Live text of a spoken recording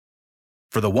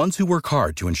For the ones who work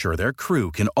hard to ensure their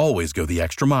crew can always go the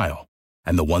extra mile,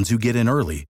 and the ones who get in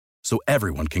early so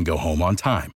everyone can go home on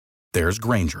time, there's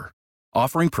Grainger,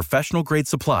 offering professional-grade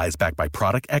supplies backed by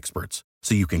product experts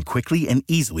so you can quickly and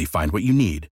easily find what you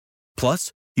need.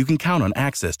 Plus, you can count on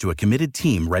access to a committed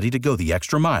team ready to go the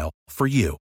extra mile for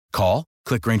you. Call,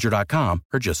 click Grainger.com,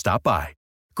 or just stop by.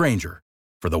 Grainger,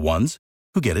 for the ones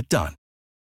who get it done.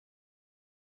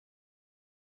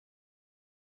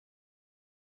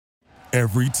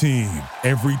 Every team,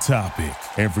 every topic,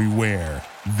 everywhere.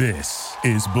 This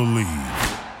is Believe.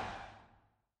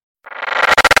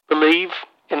 Believe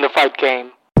in the fight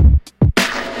game.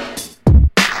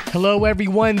 Hello,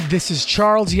 everyone. This is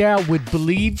Charles Yao with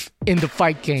Believe in the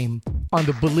Fight Game on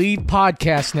the Believe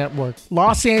Podcast Network,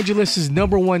 Los Angeles'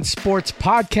 #1 sports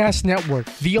podcast network,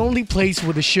 the only place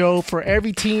with a show for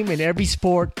every team and every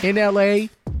sport in LA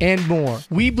and more.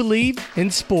 We believe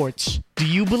in sports. Do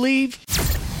you believe?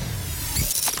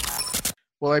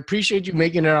 Well, I appreciate you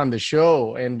making it on the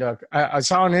show. And I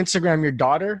saw on Instagram your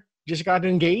daughter just got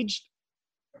engaged.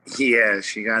 Yeah,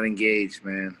 she got engaged,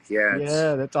 man.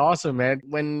 Yeah, that's awesome, man.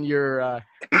 When your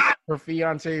her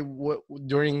fiance,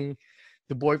 during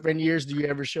the boyfriend years, do you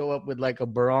ever show up with like a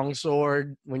barong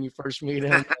sword when you first meet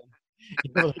him?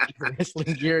 Like your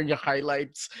wrestling gear and your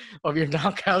highlights of your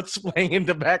knockouts playing in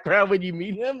the background when you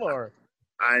meet him, or?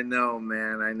 I know,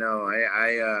 man. I know.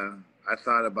 I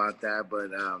thought about that, but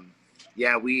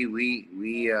yeah, I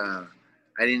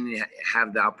didn't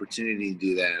have the opportunity to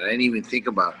do that. I didn't even think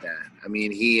about that. I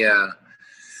mean, he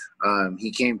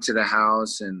came to the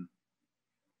house, and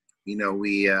he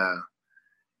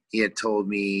had told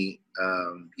me,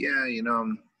 I'm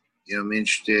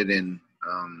interested in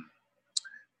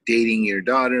dating your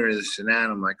daughter, this and that.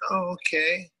 I'm like, oh,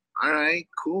 okay, all right,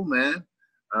 cool, man.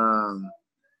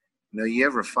 You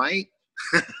ever fight?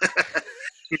 And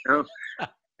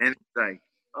it's like,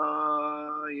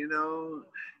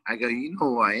 I go, you know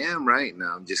who I am, right? No,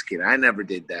 I'm just kidding. I never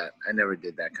did that. I never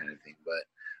did that kind of thing.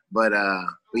 But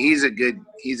he's a good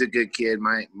kid.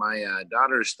 My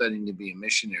daughter is studying to be a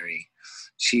missionary.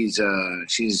 She's in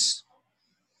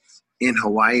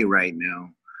Hawaii right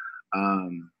now,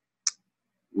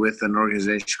 with an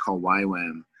organization called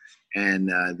YWAM, and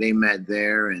they met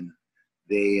there, and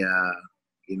they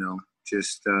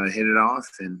just hit it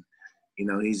off, and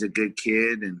he's a good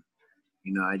kid, and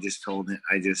I just told him,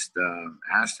 I just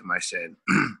asked him, I said,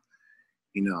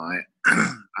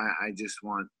 I just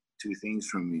want two things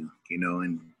from you,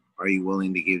 and are you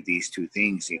willing to give these two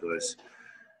things? He goes,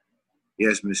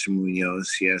 yes, Mr.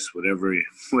 Munoz, yes, whatever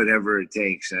it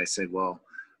takes. I said, well,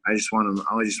 I just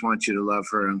want you to love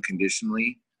her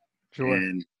unconditionally. Sure.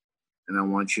 And I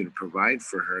want you to provide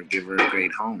for her, give her a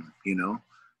great home, and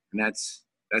that's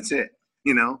it,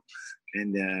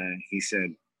 and he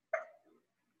said,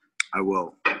 I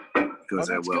will. Because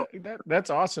I will. That's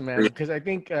awesome, man. Because I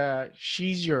think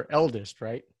she's your eldest,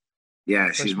 right?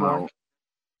 Yeah, she's my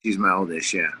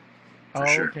eldest. Yeah.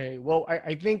 Sure. Okay. Well,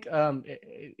 I think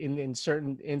in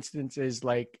certain instances,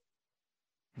 like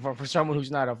for someone who's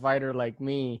not a fighter like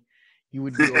me, you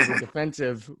would be over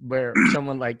defensive. Where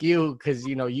someone like you, because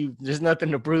there's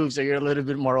nothing to prove, so you're a little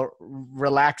bit more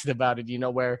relaxed about it.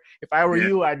 Where if I were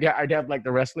you, I'd have like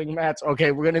the wrestling mats.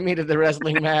 Okay, we're gonna meet at the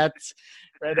wrestling mats.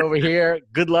 Right over here.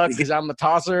 Good luck, because I'm a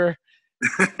tosser.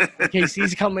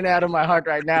 KC's coming out of my heart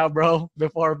right now, bro.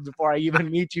 Before I even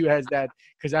meet you as that,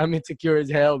 because I'm insecure as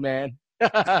hell, man.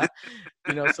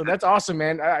 So that's awesome,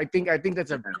 man. I think that's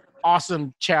an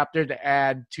awesome chapter to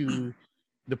add to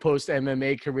the post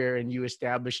MMA career, and you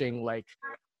establishing like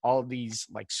all these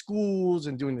like schools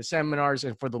and doing the seminars.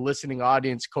 And for the listening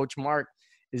audience, Coach Mark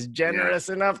is generous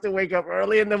enough to wake up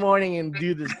early in the morning and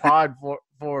do this pod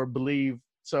for Believe.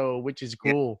 So, which is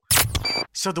cool.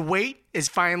 So the wait is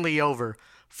finally over.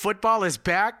 Football is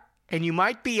back, and you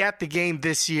might be at the game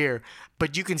this year,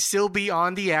 but you can still be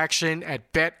on the action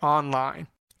at BetOnline.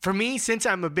 For me, since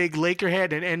I'm a big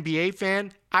Lakerhead and NBA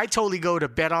fan, I totally go to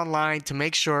BetOnline to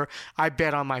make sure I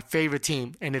bet on my favorite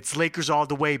team, and it's Lakers all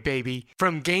the way, baby.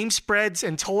 From game spreads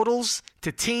and totals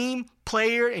to team,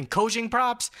 player, and coaching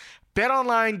props,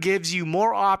 BetOnline gives you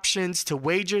more options to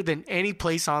wager than any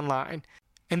place online.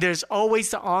 And there's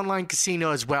always the online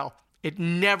casino as well. It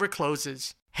never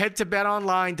closes. Head to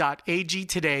betonline.ag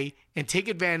today and take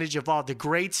advantage of all the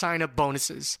great sign-up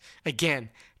bonuses. Again,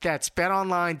 that's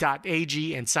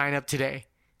betonline.ag and sign up today.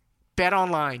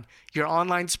 BetOnline, your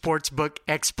online sportsbook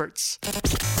experts.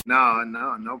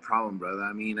 No problem, brother.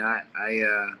 I mean,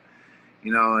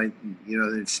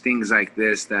 it's things like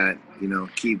this that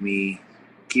keep me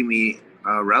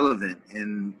relevant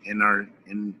in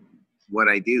what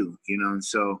I do, and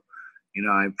so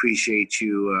I appreciate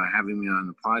you having me on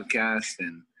the podcast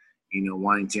and,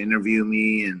 wanting to interview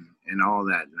me and all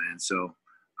that, man. So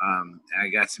I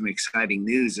got some exciting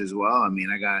news as well. I mean,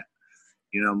 I got,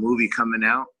 a movie coming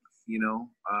out,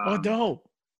 Oh, dope.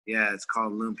 yeah, it's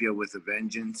called Olympia with a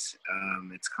Vengeance.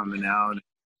 It's coming out.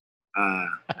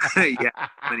 Yeah,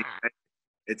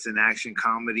 it's an action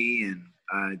comedy, and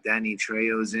Danny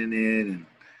Trejo's in it, and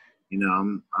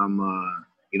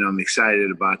I'm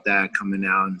excited about that coming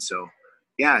out, and so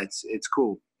yeah, it's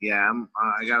cool. Yeah,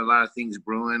 I got a lot of things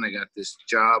brewing. I got this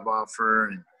job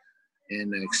offer,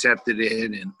 and accepted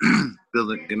it, and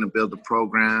gonna build a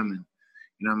program, and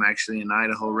I'm actually in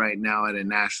Idaho right now at a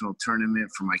national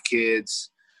tournament for my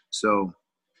kids. So,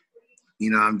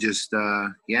 I'm just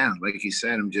like you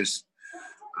said,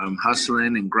 I'm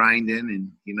hustling and grinding,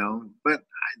 and but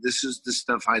this is the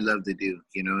stuff I love to do.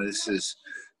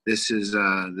 This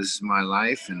is my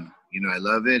life, and I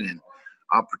love it, and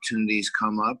opportunities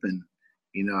come up, and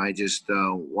I just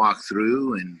walk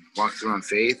through on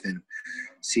faith and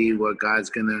see what God's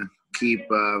gonna keep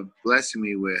blessing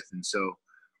me with. And so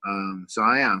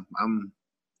I'm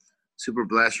super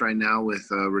blessed right now with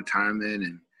retirement,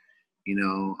 and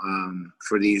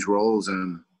for these roles,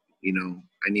 I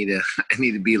need to I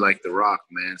need to be like The Rock,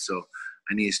 man. So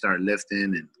I need to start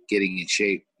lifting and getting in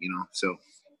shape, so.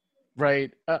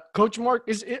 Right. Coach Mark,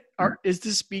 is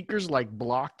the speakers like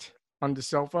blocked on the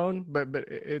cell phone? But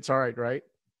it's all right, right?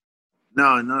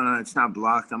 No, it's not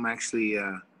blocked. I'm actually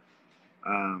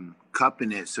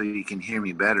cupping it so you can hear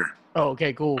me better. Oh,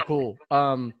 okay, cool.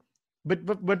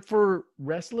 But for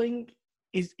wrestling,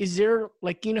 is there,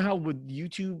 like, how with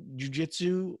YouTube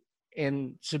jiu-jitsu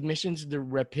and submissions, the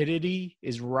rapidity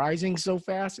is rising so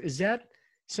fast? Is that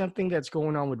something that's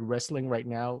going on with wrestling right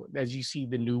now as you see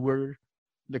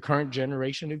the current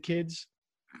generation of kids?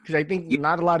 Because I think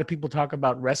not a lot of people talk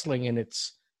about wrestling and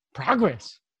its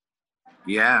progress.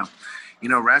 Yeah.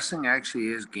 Wrestling actually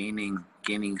is gaining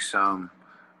some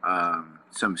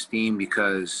steam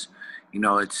because,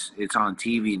 it's on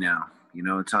TV now.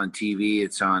 It's on TV.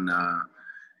 It's on,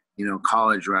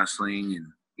 college wrestling,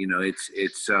 and,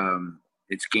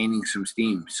 it's gaining some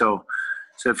steam. So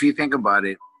if you think about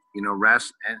it,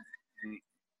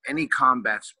 any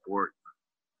combat sport,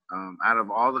 out of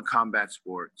all the combat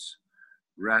sports,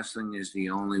 wrestling is the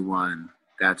only one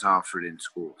that's offered in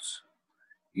schools.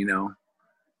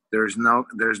 There's no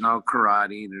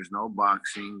karate, there's no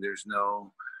boxing, there's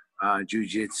no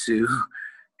jiu-jitsu.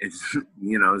 It's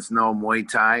no Muay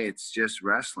Thai. It's just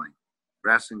wrestling.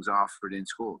 Wrestling's offered in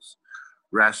schools.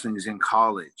 Wrestling's in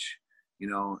college.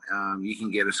 You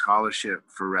can get a scholarship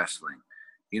for wrestling.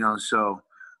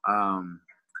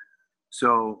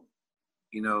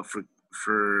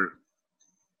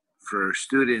 For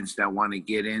students that want to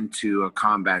get into a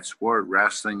combat sport,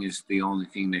 wrestling is the only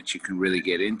thing that you can really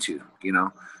get into,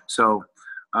 So,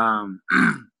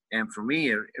 and for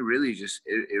me, it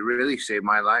really saved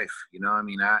my life.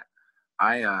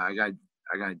 I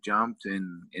got jumped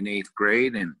in 8th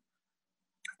grade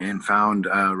and found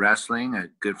wrestling. A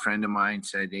good friend of mine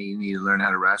said, "Hey, you need to learn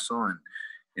how to wrestle." And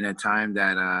in a time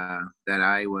that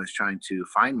I was trying to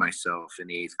find myself in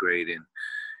 8th grade,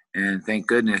 and thank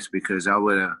goodness, because I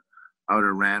would have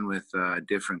ran with a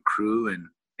different crew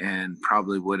and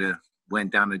probably would have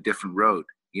went down a different road,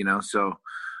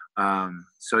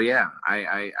 So yeah,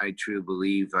 I truly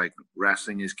believe like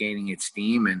wrestling is gaining its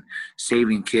steam and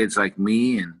saving kids like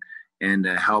me and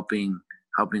helping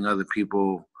other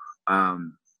people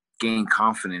gain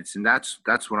confidence. And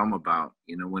that's what I'm about.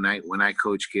 When I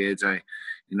coach kids, I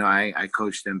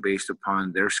coach them based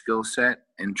upon their skill set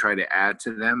and try to add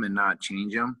to them and not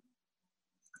change them.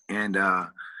 And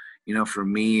for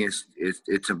me,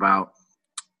 it's about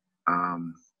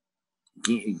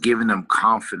giving them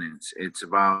confidence. It's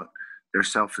about their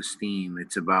self-esteem.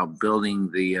 It's about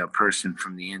building the person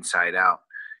from the inside out.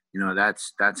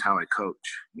 That's how I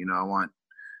coach. I want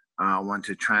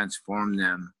to transform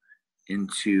them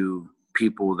into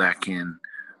people that can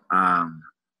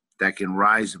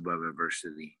rise above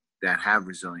adversity, that have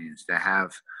resilience, that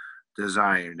have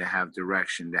desire, to have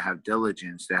direction, to have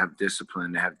diligence, to have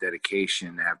discipline, to have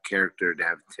dedication, to have character, to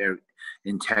have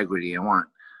integrity. I want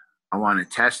to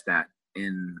test that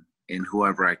in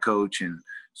whoever I coach, and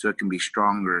so it can be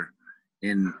stronger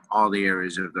in all the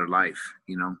areas of their life.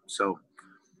 So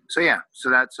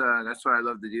that's what I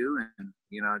love to do, and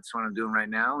it's what I'm doing right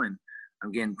now, and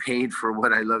I'm getting paid for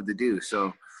what I love to do.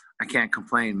 So I can't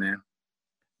complain, man.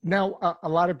 Now, a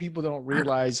lot of people don't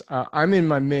realize I'm in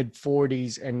my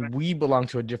mid-40s, and we belong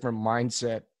to a different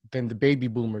mindset than the baby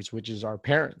boomers, which is our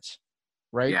parents.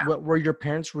 right? Yeah. Were your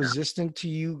parents resistant to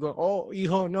you? Go, oh,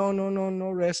 hijo,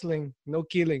 no wrestling, no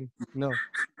killing, no,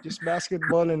 just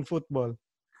basketball and football.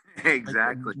 Like,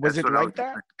 Exactly. was That's it what I was like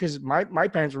that? doing. Because my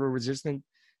parents were resistant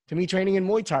to me training in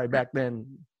Muay Thai back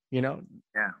then. You know.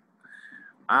 Yeah.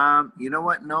 You know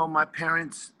what? No, my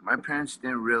parents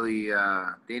didn't really.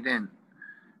 They didn't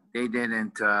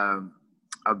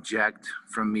object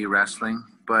from me wrestling,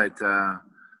 but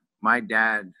my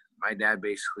dad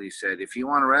basically said, if you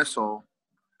want to wrestle,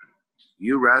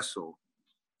 you wrestle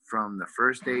from the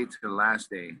first day to the last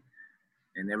day,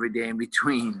 and every day in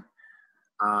between.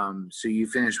 So you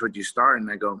finish what you start,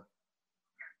 and I go,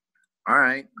 all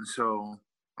right. So,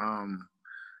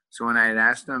 so when I had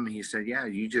asked him, he said, yeah,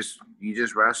 you just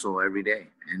wrestle every day,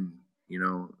 and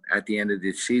at the end of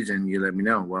the season, you let me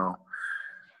know. Well,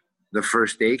 the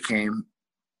first day came,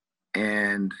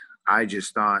 and I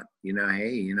just thought,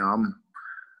 hey,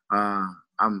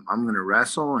 I'm gonna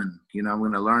wrestle, and I'm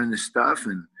gonna learn this stuff,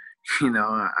 and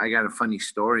I got a funny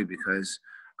story because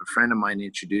a friend of mine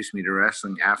introduced me to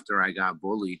wrestling after I got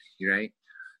bullied, right?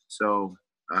 So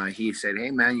he said,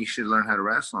 hey man, you should learn how to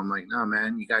wrestle. I'm like, no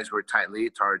man, you guys wear tight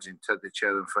leotards and tuck each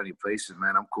other in funny places,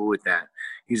 man. I'm cool with that.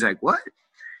 He's like, what?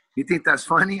 You think that's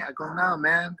funny? I go, no,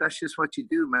 man, that's just what you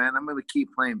do, man. I'm going to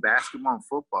keep playing basketball and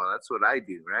football. That's what I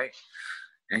do, right?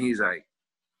 And he's like,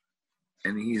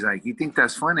 you think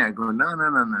that's funny? I go, no.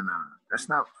 That's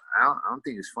not, I don't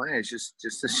think it's funny. It's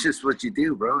just what you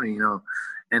do, bro.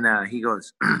 And he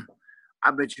goes,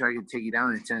 I bet you I can take you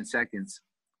down in 10 seconds.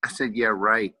 I said, yeah,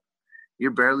 right.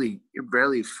 You're barely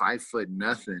 5 foot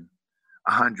nothing,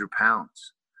 100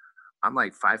 pounds. I'm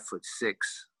like 5'6",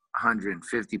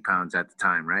 150 pounds at the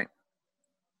time, right?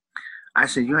 I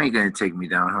said, you ain't going to take me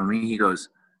down, homie. He goes,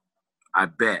 I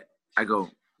bet. I go,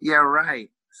 yeah, right.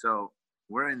 So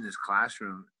we're in this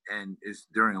classroom, and it's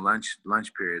during lunch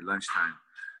period, lunchtime.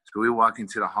 So we walk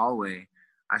into the hallway.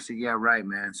 I said, yeah, right,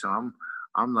 man. So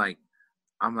I'm like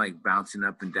bouncing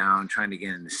up and down, trying to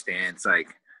get in the stance.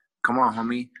 Like, come on,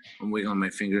 homie. I'm wiggling my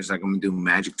fingers like I'm going to do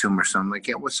magic to him or something. Like,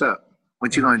 yeah, what's up?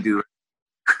 What you going to do?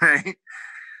 Right?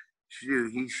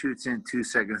 Shoot, he shoots in 2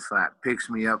 seconds flat, picks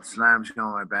me up, slams me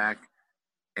on my back,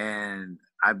 and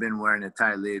I've been wearing a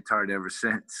tight leotard ever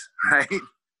since, right?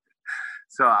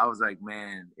 So I was like,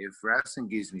 man, if wrestling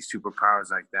gives me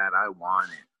superpowers like that, I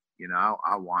want it.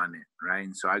 I want it, right?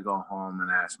 And so I go home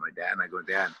and ask my dad, and I go,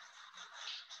 Dad,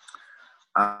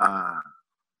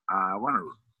 I want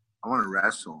to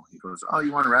wrestle. He goes, oh,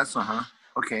 you want to wrestle, huh?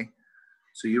 Okay.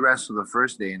 So you wrestle the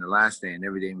first day and the last day and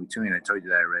every day in between. I told you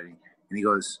that already. And he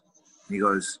goes,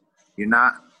 you're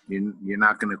not going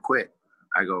to quit.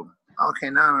 I go, okay,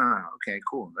 no. Okay,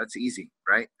 cool. That's easy,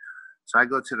 right? So I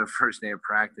go to the first day of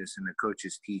practice, and the coach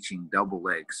is teaching double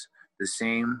legs, the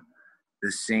same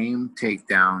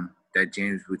takedown that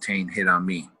James Boutain hit on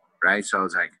me, right? So I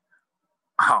was like,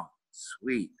 oh,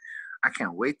 sweet. I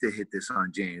can't wait to hit this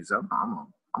on James. I'm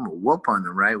a whoop on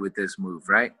him, right, with this move,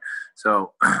 right?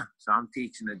 So I'm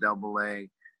teaching the double leg,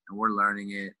 and we're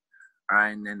learning it. All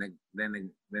right, and then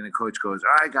the coach goes,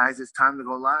 all right, guys, it's time to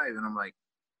go live. And I'm like,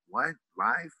 what?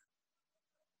 Live?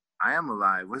 I am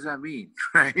alive. What does that mean?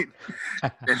 Right?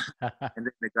 And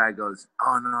then the guy goes,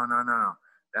 oh, no.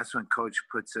 That's when coach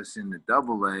puts us in the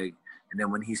double leg. And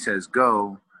then when he says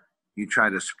go, you try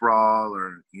to sprawl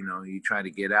or, you try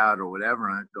to get out or whatever.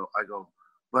 And I go,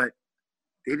 but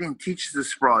they didn't teach the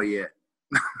sprawl yet.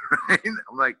 Right?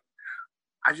 I'm like,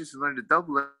 I just learned the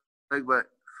double leg, but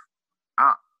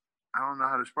I don't know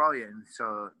how to sprawl yet. And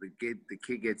so the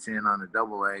kid gets in on the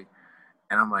double leg,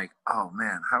 and I'm like, oh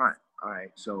man, all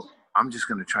right, so I'm just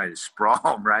gonna try to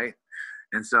sprawl, right?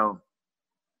 And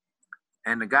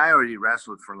the guy already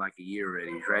wrestled for like a year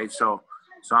already, right? So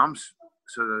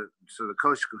the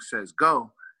coach says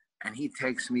go, and he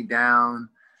takes me down,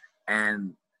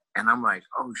 and I'm like,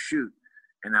 oh shoot,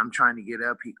 and I'm trying to get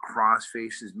up. He cross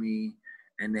faces me,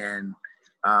 and then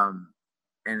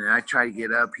I try to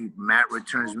get up. He mat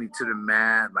returns me to the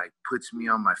mat, like puts me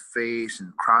on my face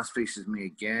and cross faces me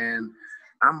again.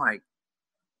 I'm like,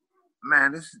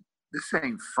 man, this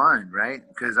ain't fun, right?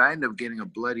 Because I ended up getting a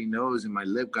bloody nose and my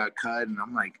lip got cut, and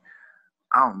I'm like,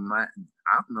 I don't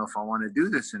know if I want to do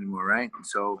this anymore, right? And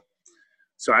so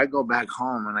I go back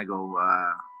home and I go,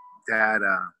 Dad,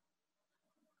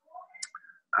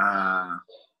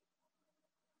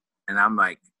 and I'm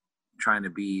like trying to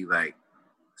be like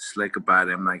slick about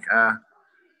it. I'm like,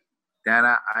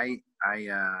 Dad, I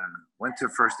went to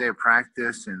the first day of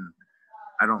practice, and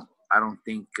I don't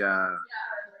think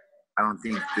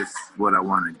this is what I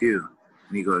want to do.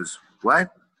 And he goes,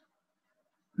 what?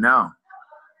 No,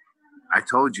 I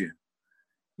told you,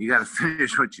 you got to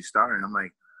finish what you started. I'm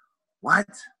like, what?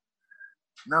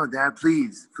 no, Dad,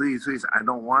 please, please, please. I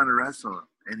don't want to wrestle.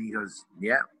 And he goes,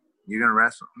 yeah, you're going to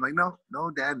wrestle. I'm like, no,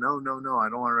 Dad, no. I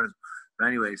don't want to wrestle. But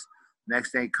anyways,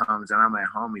 next day comes and I'm at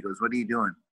home. He goes, what are you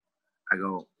doing? I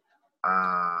go,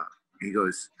 he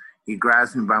goes, he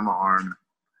grabs me by my arm,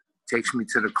 takes me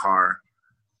to the car,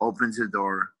 opens the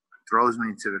door, throws me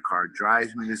into the car,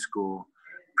 drives me to school,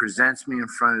 presents me in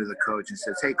front of the coach and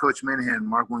says, hey, Coach Minahan,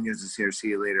 Mark Munoz is here. See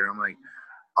you later. I'm like,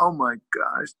 oh my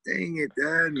gosh, dang it,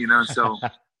 Dad. You know, so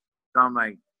I'm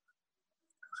like,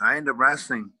 I end up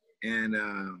wrestling and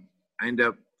I end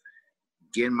up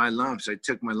getting my lumps. I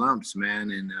took my lumps,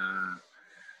 man.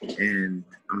 And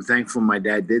I'm thankful my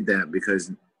dad did that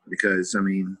because I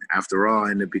mean, after all,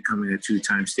 I ended up becoming a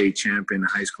 2-time state champion, a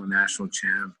high school national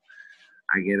champ.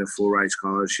 I get a full ride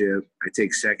scholarship. I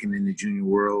take second in the Junior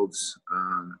Worlds.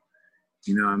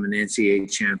 You know, I'm an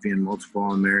NCAA champion, multiple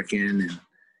All-American, and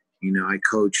you know, I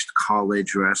coached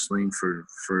college wrestling for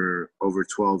over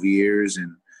 12 years,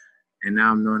 and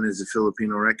now I'm known as the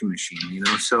Filipino Wrecking Machine. You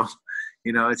know, so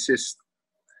you know, it's just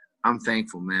I'm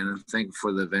thankful, man. I'm thankful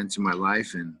for the events in my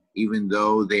life, and even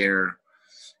though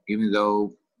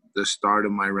the start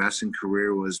of my wrestling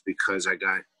career was because I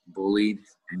got bullied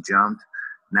and jumped,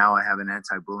 now I have an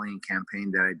anti-bullying campaign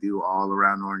that I do all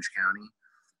around Orange County,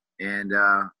 and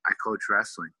I coach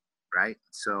wrestling, right?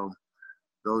 So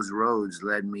those roads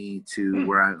led me to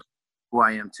who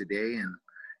I am today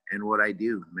and what I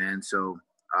do, man. So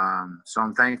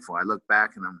I'm thankful. I look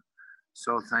back and I'm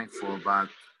so thankful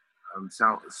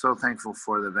so thankful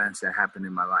for the events that happened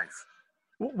in my life.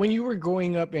 When you were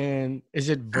growing up in, is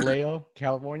it Vallejo,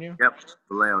 California? Yep,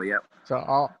 Vallejo, yep.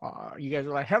 So you guys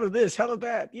were like, hell of this, hell of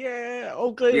that. Yeah,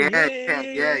 Oakland,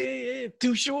 yeah.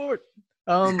 Too short.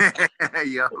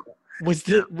 Yo. Was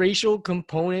the racial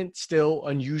component still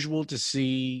unusual to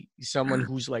see someone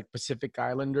who's like Pacific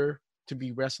Islander to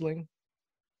be wrestling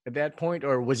at that point?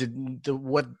 Or was it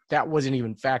that wasn't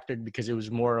even factored because it was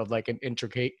more of like an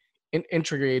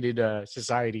integrated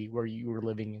society where you were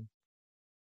living in?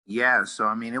 Yeah, so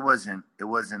I mean, it wasn't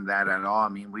that at all. I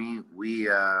mean, we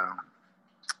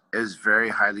it was very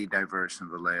highly diverse in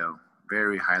Vallejo,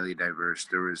 very highly diverse.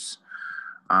 There was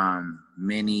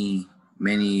many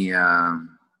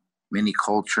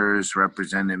cultures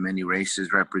represented, many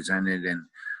races represented, and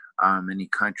many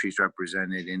countries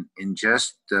represented in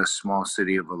just the small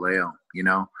city of Vallejo. You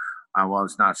know, well,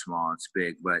 it's not small, it's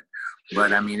big, but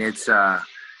I mean, it's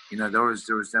you know, there was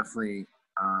definitely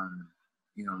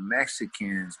you know,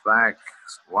 Mexicans, blacks,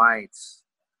 whites,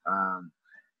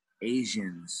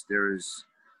 Asians. There's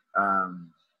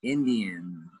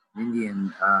Indian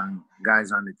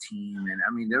guys on the team, and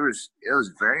I mean, it was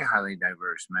very highly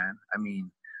diverse, man. I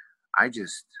mean, I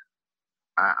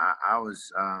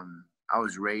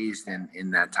was raised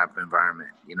in that type of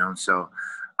environment, you know. So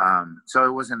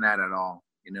it wasn't that at all.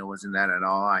 You know, it wasn't that at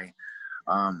all.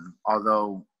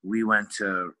 Although we went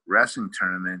to wrestling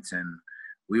tournaments and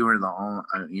we were the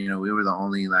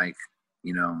only like,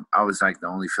 you know, I was like the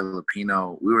only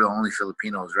Filipino. We were the only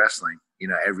Filipinos wrestling, you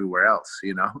know, everywhere else,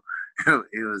 you know.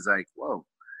 It was like, whoa,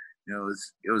 you know,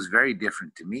 it was very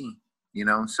different to me, you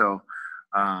know. So,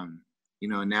 you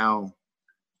know, now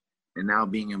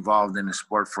being involved in the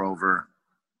sport for over,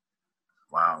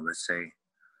 wow, let's say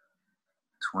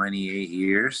 28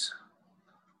 years,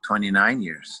 29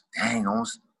 years. Dang,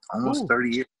 almost 30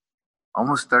 years.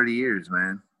 Almost 30 years,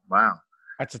 man. Wow.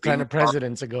 That's a ton of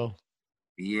presidents ago.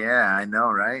 Yeah, I know,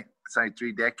 right? It's like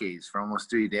 3 decades. For almost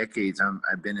 3 decades,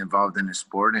 I've been involved in the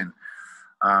sport, and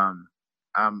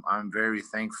I'm very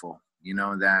thankful, you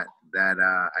know, that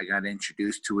I got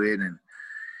introduced to it, and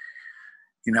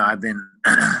you know, I've been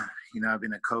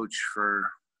a coach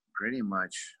for pretty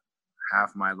much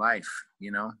half my life, you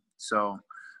know, so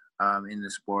in the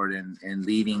sport and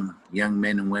leading young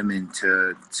men and women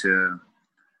to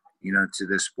you know, to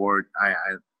the sport. I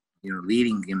you know,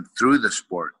 leading them through the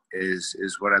sport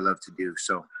is what I love to do.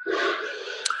 So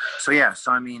yeah.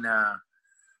 So I mean,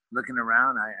 looking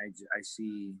around, I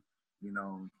see, you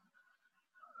know,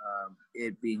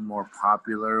 it being more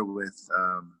popular with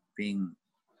being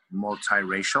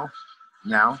multiracial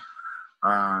now,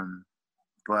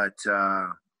 but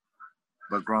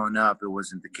growing up, it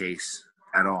wasn't the case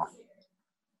at all.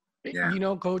 Yeah. You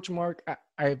know, Coach Mark,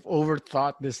 I've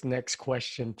overthought this next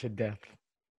question to death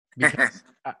because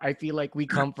I feel like we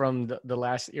come from the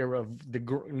last era of the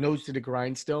nose to the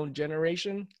grindstone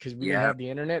generation because we didn't have the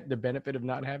internet, the benefit of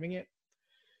not having it.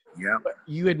 Yeah.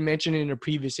 You had mentioned in a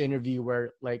previous interview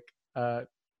where like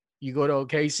you go to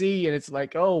OKC and it's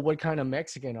like, oh, what kind of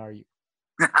Mexican are you?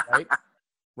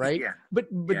 Right? Yeah. But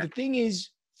the thing is,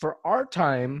 for our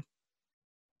time,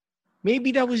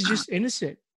 maybe that was just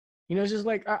innocent. It's just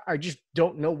like I just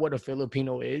don't know what a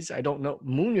Filipino is. I don't know.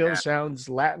 Munoz sounds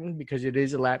Latin because it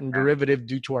is a Latin derivative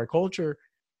due to our culture.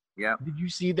 Yeah. Did you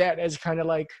see that as kind of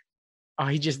like, oh,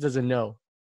 he just doesn't know?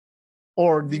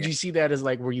 Or did you see that as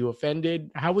like, were you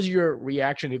offended? How was your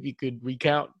reaction, if you could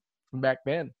recount from back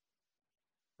then?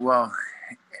 Well,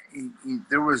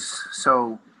 there was,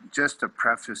 so just to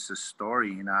preface the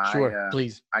story, Sure,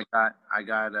 please. I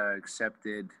got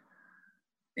accepted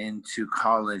into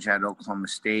college at Oklahoma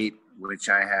State, which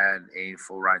I had a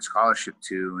full ride scholarship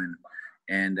to,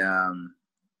 and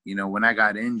when I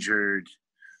got injured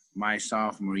my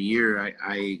sophomore year,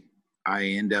 I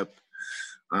end up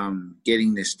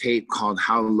getting this tape called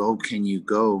 "How Low Can You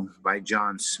Go" by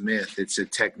John Smith. It's a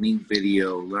technique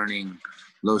video learning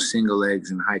low single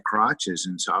legs and high crotches,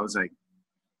 and so I was like,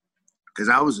 because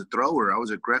I was a thrower, I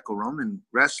was a Greco-Roman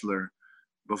wrestler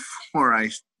before I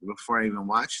even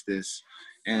watched this.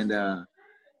 And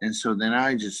so then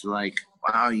I just like,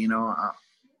 wow,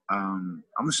 I'm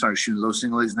gonna start shooting low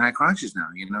single legs and high crotches now,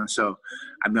 So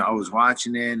I was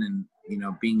watching it, and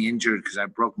being injured because I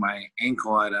broke my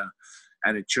ankle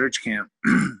at a church camp,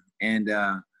 and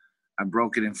I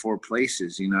broke it in 4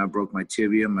 places. I broke my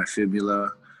tibia, my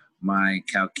fibula, my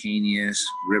calcaneus,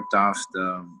 ripped off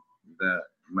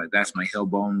that's my heel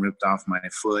bone, ripped off my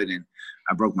foot, and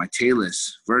I broke my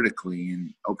talus vertically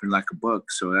and opened like a book.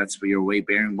 So that's for your weight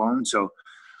bearing bone. So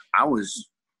I was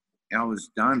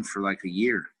done for like a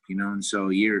year, and so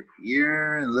a year,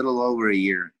 a little over a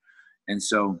year. And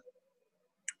so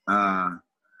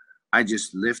I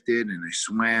just lifted and I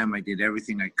swam. I did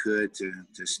everything I could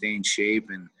to stay in shape,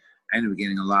 and I ended up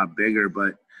getting a lot bigger.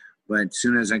 But as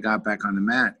soon as I got back on the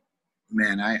mat,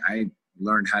 man, I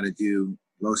learned how to do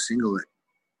low single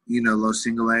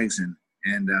legs and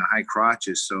high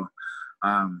crotches. So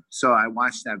I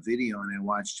watched that video, and I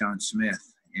watched John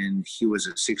Smith, and he was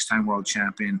a 6-time world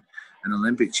champion, an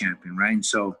Olympic champion, right? And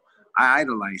so I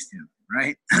idolized him,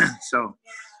 right? So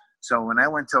when I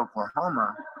went to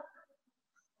Oklahoma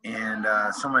and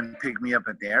someone picked me up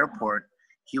at the airport,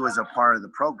 he was a part of the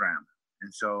program.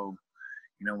 And so,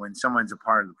 when someone's a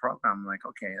part of the program, I'm like,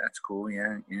 okay, that's cool.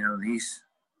 Yeah.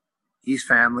 He's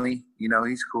family,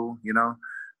 he's cool,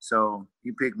 So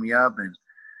he picked me up,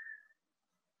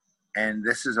 and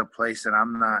this is a place that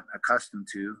I'm not accustomed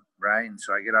to, right? And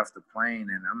so I get off the plane,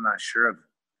 and I'm not sure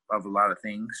of a lot of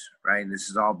things, right? This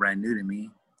is all brand new to me,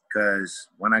 because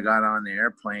when I got on the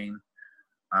airplane,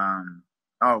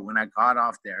 when I got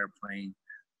off the airplane,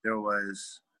 there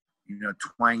was,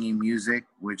 twangy music,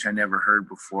 which I never heard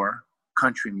before,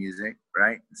 country music,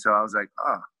 right? So I was like,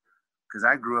 oh, because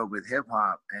I grew up with hip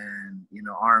hop and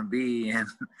R&B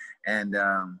and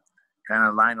kind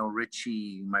of Lionel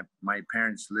Richie. My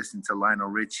parents listened to Lionel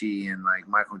Richie and like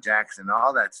Michael Jackson,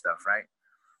 all that stuff, right?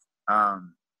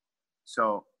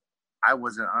 So I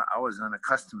was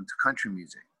unaccustomed to country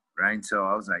music, right? And so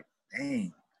I was like,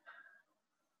 dang,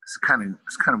 it's kind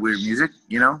of weird music,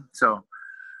 So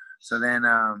then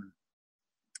I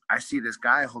see this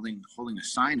guy holding a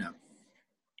sign up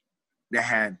that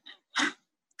had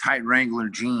tight Wrangler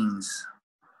jeans,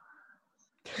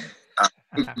 a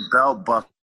big belt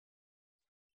buckle,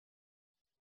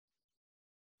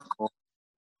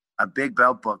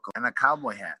 and a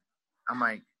cowboy hat. I'm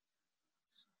like,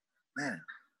 man,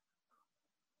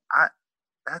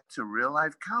 that's a real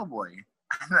life cowboy.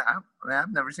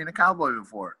 I've never seen a cowboy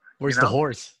before. Where's the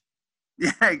horse?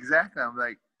 Yeah, exactly. I'm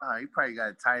like, oh, he probably got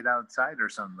it tied outside or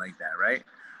something like that, right?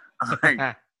 I'm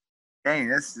like, dang,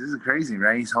 this is crazy,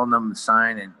 right? He's holding up the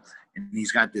sign, and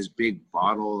he's got this big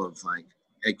bottle of like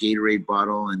a Gatorade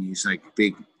bottle, and he's like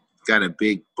got a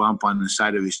big bump on the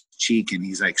side of his cheek, and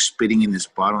he's like spitting in this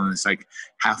bottle, and it's like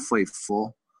halfway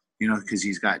full, because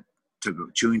he's got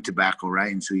chewing tobacco,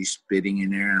 right? And so he's spitting in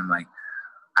there, and I'm like,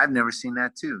 I've never seen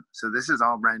that too. So this is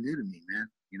all brand new to me, man,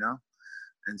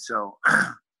 And so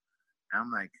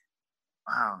I'm like,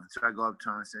 wow. And so I go up to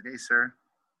him and said, hey, sir,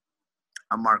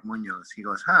 I'm Mark Munoz. He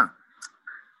goes, huh?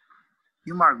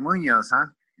 You Mark Munoz, huh?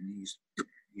 And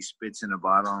he spits in a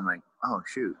bottle. I'm like, oh,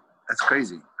 shoot, that's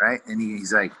crazy, right? And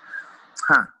he's like,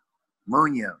 huh,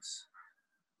 Munoz.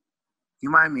 You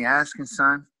mind me asking,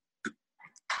 son,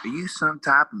 are you some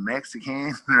type of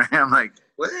Mexican? Right? I'm like,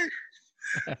 what?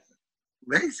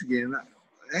 Mexican?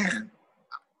 Man,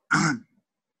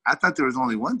 I thought there was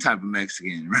only one type of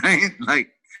Mexican, right?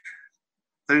 Like,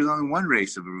 there's only one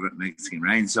race of Mexican,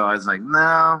 right? And so I was like,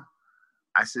 no.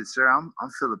 I said, sir, I'm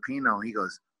Filipino. He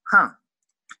goes, huh?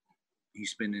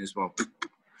 He's spinning his ball.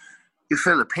 You're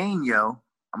Filipino?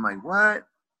 I'm like, what?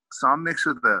 So I'm mixed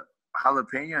with a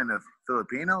jalapeno and a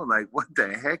Filipino? Like, what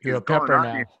the heck You're is a pepper going on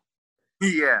now.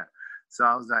 here? Yeah. So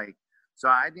I was like, So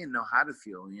I didn't know how to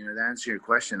feel. To answer your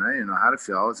question, I didn't know how to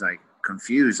feel. I was like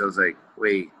confused. I was like,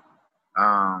 wait,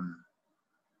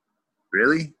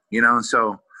 really? And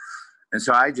so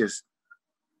I was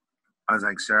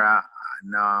like, sir,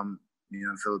 no, I'm,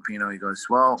 Filipino. He goes,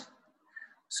 well,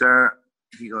 sir,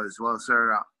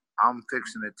 I'm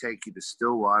fixing to take you to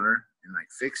Stillwater and like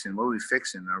fixing. What are we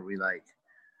fixing? Are we like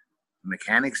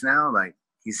mechanics now? Like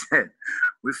he said,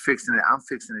 I'm fixing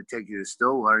to take you to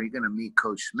Stillwater. You're going to meet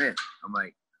Coach Smith. I'm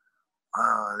like,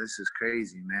 oh, this is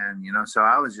crazy, man. So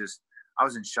I was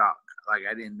in shock. Like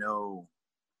I didn't know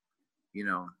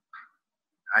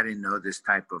this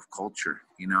type of culture,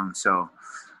 and so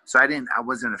I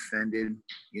wasn't offended,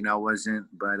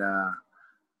 but I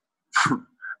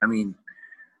mean,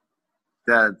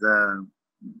 I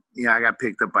got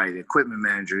picked up by the equipment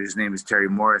manager. His name is Terry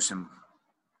Morrison.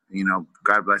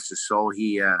 God bless his soul.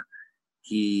 He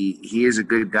is a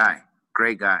good guy,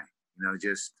 great guy.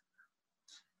 Just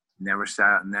never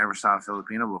saw a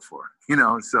Filipino before.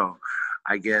 So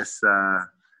I guess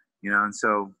and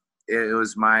so it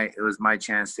was my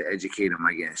chance to educate him,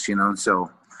 I guess. So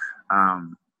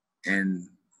and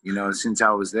since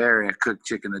I was there, I cooked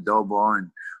chicken adobo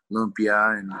and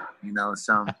lumpia and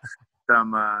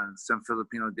some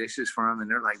Filipino dishes for them, and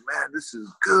they're like, man, this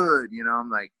is good. I'm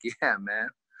like, yeah, man,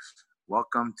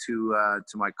 welcome to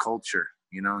my culture.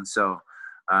 And so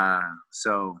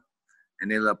and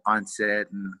they love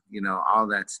pancit and all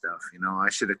that stuff. I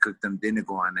should have cooked them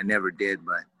dinigon. I never did,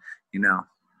 but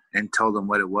and told them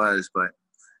what it was, but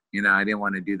I didn't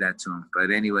want to do that to them.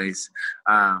 But anyways,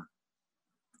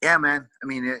 yeah, man. I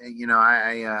mean,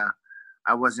 I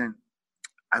wasn't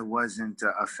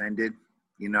offended.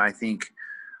 I think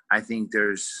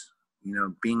there's,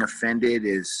 being offended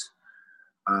is,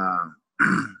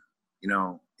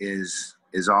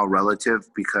 is all relative,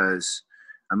 because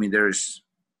I mean, there's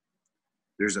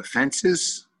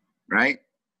offenses, right?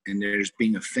 And there's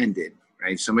being offended,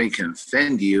 right? Somebody can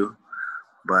offend you,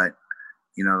 but,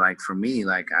 like for me,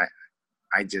 like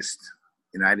I just,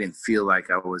 I didn't feel like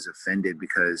I was offended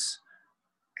because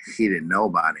he didn't know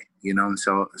about it, and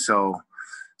so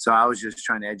I was just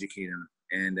trying to educate him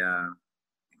and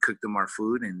cooked him our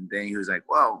food. And then he was like,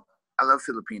 well, I love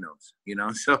Filipinos,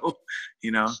 so,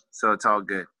 so it's all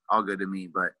good to me.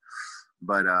 But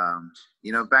back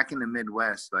in the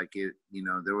Midwest, like there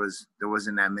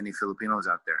wasn't that many Filipinos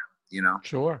out there,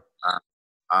 Sure.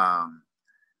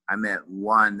 I met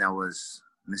one that was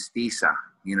mestiza,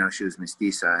 she was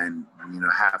mestiza and,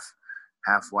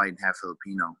 half white and half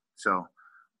Filipino. So,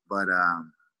 but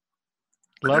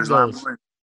Love those.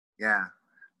 Yeah,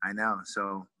 I know.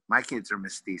 So my kids are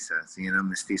mestizas,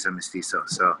 mestizo.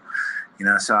 So,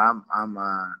 so I'm I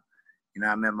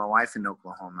met my wife in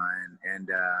Oklahoma and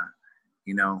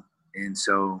and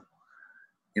so,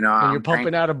 and you're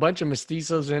pumping out a bunch of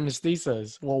mestizos and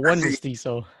mestizas. Well, one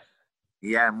mestizo.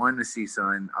 Yeah, I'm one mestizo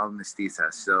and all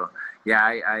mestizas. So yeah,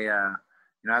 I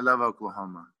love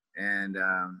Oklahoma, and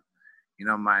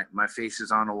my face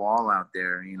is on the wall out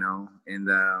there, in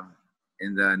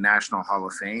the National Hall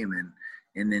of Fame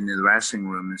and in the wrestling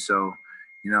room. And so,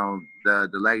 the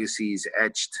legacy is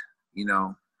etched, in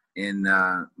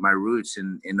my roots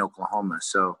in Oklahoma.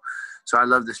 So I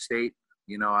love the state.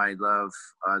 I love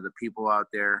the people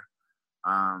out there.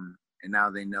 And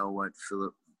now they know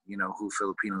who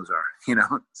Filipinos are,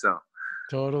 so.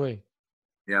 Totally.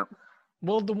 Yep.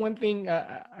 Well, the one thing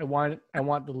I want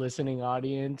the listening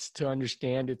audience to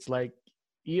understand, it's like,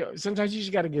 sometimes you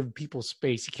just got to give people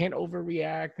space. You can't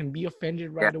overreact and be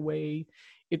offended right away.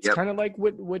 It's kind of like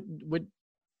what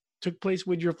took place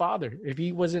with your father. If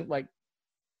he wasn't like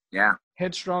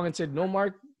headstrong and said, no,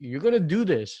 Mark, you're going to do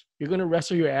this. You're going to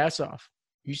wrestle your ass off.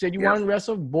 You said you want to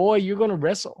wrestle, boy, you're going to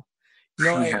wrestle.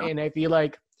 And I feel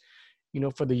like,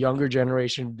 for the younger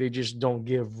generation, they just don't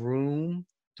give room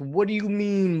to, what do you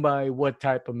mean by what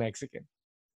type of Mexican?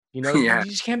 You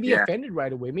just can't be offended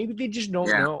right away. Maybe they just don't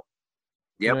know.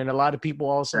 Yep. And a lot of people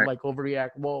also like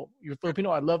overreact. Well, you're Filipino.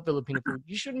 I love Filipino food.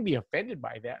 You shouldn't be offended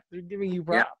by that. They're giving you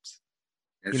props.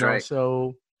 That's right.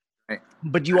 So,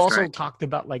 but you also talked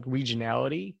about like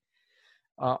regionality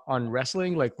on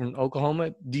wrestling, like from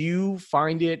Oklahoma. Do you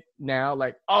find it now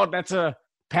like, oh, that's a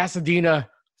Pasadena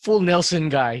full Nelson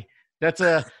guy. That's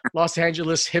a Los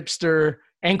Angeles hipster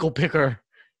ankle picker.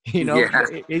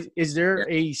 Is there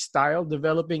a style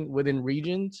developing within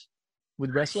regions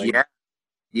with wrestling?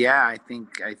 Yeah, I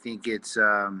think it's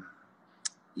there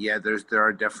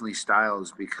are definitely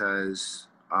styles, because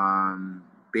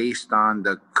based on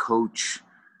the coach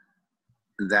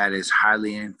that is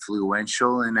highly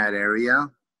influential in that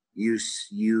area, you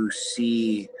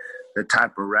see the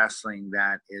type of wrestling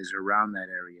that is around that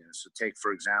area. So take,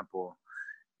 for example,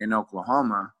 in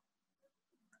Oklahoma,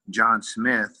 John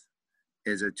Smith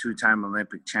is a 2-time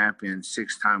Olympic champion,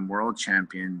 6-time world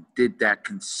champion, did that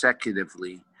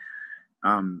consecutively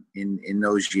in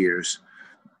those years.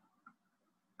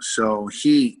 So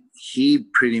he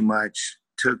pretty much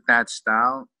took that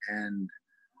style and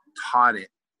taught it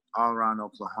all around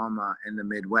Oklahoma and the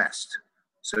Midwest.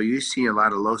 So you see a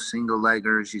lot of low single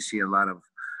leggers, you see a lot of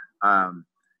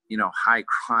high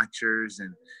crotchers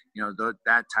and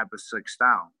that type of slick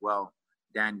style. Well,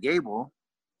 Dan Gable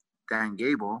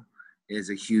is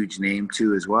a huge name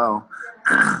too as well.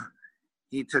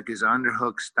 He took his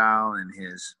underhook style and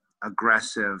his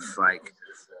aggressive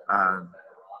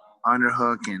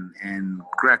underhook and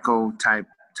Greco type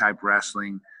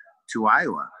wrestling to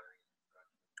Iowa.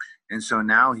 And so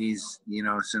now he's,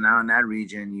 so now in that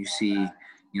region you see,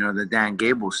 the Dan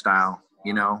Gable style,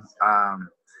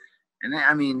 and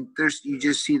I mean, you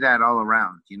just see that all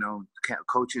around,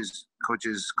 coaches,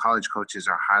 college coaches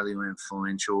are highly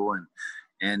influential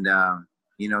and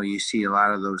you see a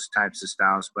lot of those types of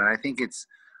styles, but I think it's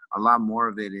a lot more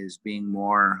of it is being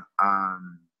more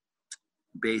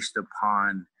based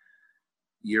upon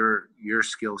your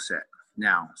skill set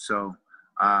now. So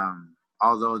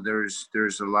although there's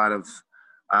a lot of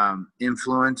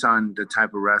influence on the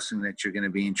type of wrestling that you're going to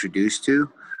be introduced to,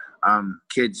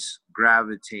 kids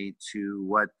gravitate to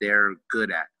what they're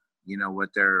good at,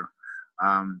 what their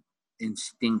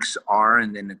instincts are,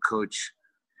 and then the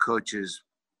coaches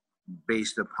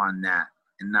based upon that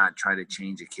and not try to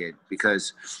change a kid,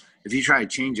 because if you try to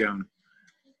change them,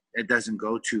 it doesn't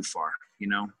go too far,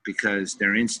 because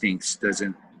their instincts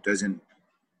doesn't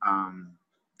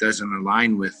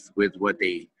align with what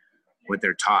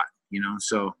they're taught,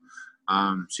 so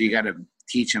so you got to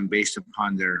teach them based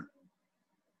upon their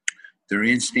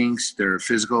instincts, their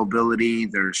physical ability,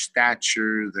 their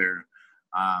stature, their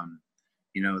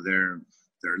their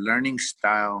learning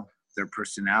style, their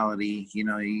personality.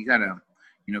 You gotta,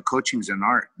 coaching's an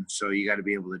art, and so you got to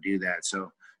be able to do that.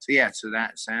 So to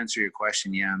answer your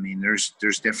question, yeah, I mean, there's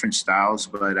different styles,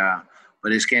 but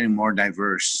it's getting more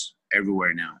diverse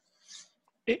everywhere now.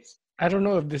 I don't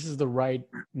know if this is the right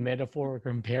metaphor or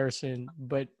comparison,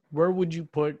 but where would you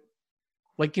put,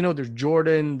 there's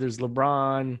Jordan, there's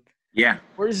LeBron. Yeah.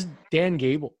 Where's Dan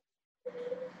Gable?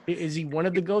 Is he one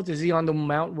of the GOATs? Is he on the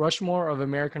Mount Rushmore of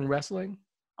American wrestling?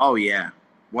 Oh, yeah,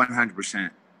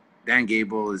 100%. Dan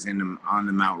Gable is on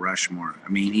the Mount Rushmore. I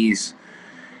mean, he's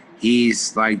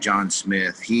like John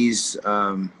Smith. He's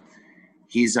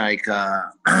like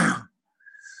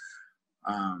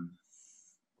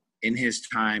in his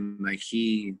time, like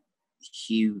he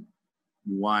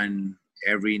won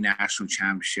every national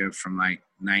championship from like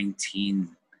in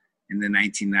the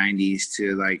 1990s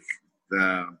to like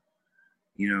the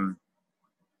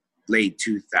late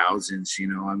 2000s.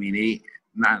 I mean,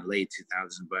 not late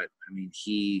 2000s, but I mean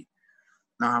he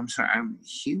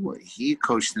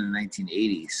coached in the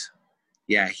 1980s.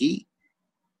 Yeah,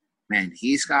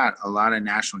 he's got a lot of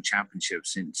national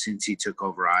championships since he took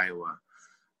over Iowa,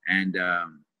 and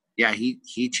yeah,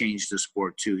 he changed the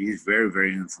sport too. He's very,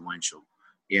 very influential.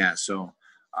 Yeah, so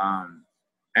I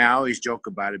always joke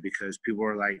about it because people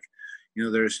are like,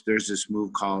 there's this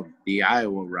move called the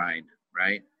Iowa Ride,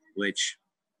 right? Which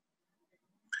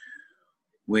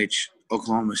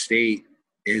Oklahoma State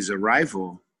is a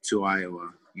rival to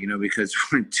Iowa, because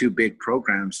we're two big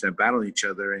programs that battle each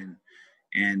other,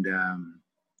 and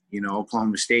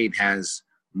Oklahoma State has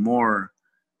more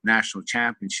national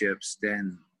championships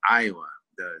than Iowa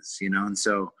does, and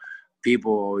so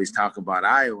people always talk about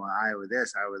Iowa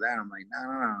this, Iowa that. I'm like,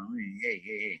 no,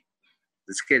 hey,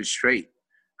 let's get it straight.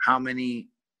 How many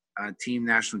team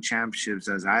national championships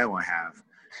does Iowa have?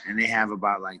 And they have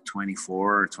about like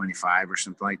 24 or 25 or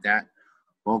something like that.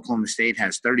 Well, Oklahoma State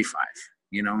has 35,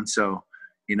 and so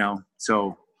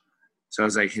I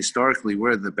was like, historically,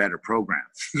 we're the better program,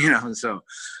 so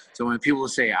when people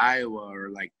say Iowa or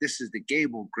like, this is the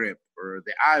Gable grip or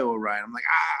the Iowa Ride, I'm like,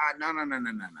 no.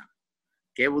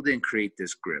 Gable didn't create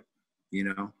this grip,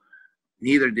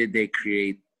 neither did they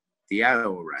create the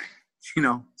Iowa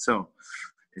Ride, so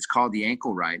it's called the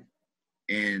ankle ride,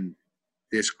 and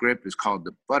this grip is called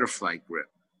the butterfly grip,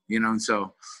 and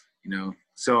so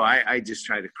I just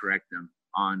try to correct them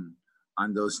on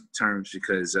those terms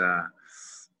because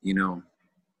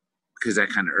because that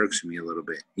kind of irks me a little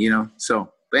bit,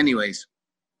 so but anyways,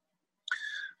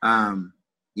 Dan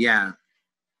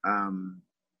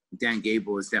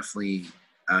Gable is definitely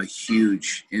a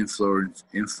huge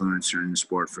influencer in the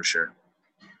sport for sure.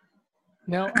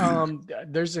 Now,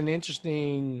 there's an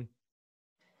interesting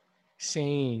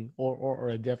saying or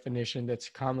a definition that's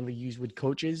commonly used with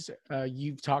coaches.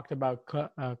 You've talked about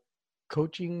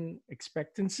coaching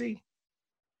expectancy.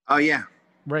 Oh yeah.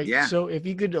 Right. Yeah. So if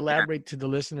you could elaborate to the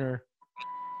listener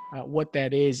what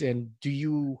that is, and do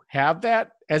you have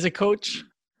that as a coach?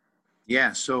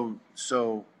 Yeah. So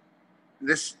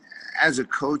this, as a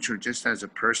coach or just as a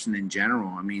person in general,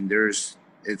 I mean,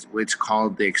 it's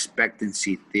called the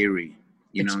expectancy theory,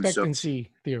 Expectancy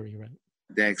theory, right?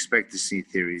 The expectancy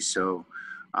theory. So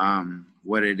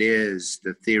what it is,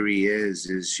 the theory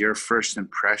is your first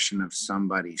impression of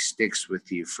somebody sticks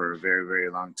with you for a very, very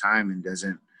long time and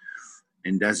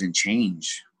doesn't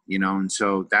change, and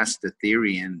so that's the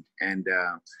theory. And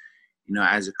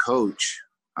as a coach,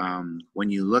 when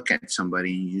you look at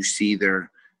somebody and you see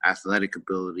their athletic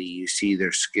ability, you see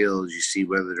their skills, you see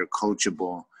whether they're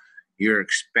coachable, you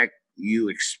expect,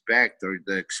 or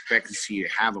the expectancy you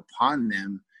have upon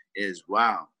them is,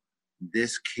 wow,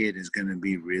 this kid is going to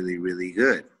be really, really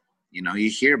good. You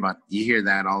hear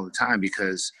that all the time,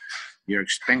 because your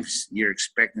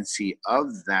expectancy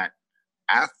of that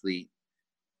athlete,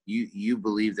 you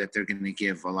believe that they're going to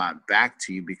give a lot back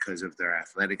to you because of their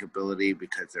athletic ability,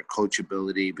 because of their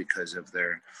coachability, because of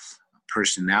their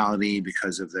personality,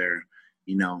 because of their,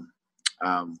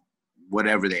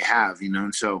 whatever they have,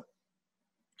 and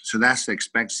so that's the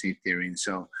expectancy theory. And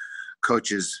so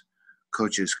coaches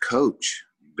coach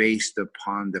based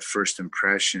upon the first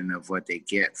impression of what they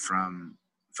get from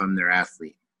their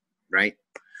athlete, right?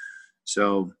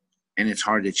 So, and it's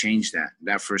hard to change that.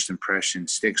 That first impression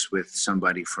sticks with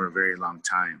somebody for a very long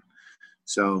time.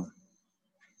 So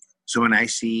when I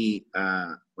see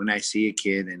a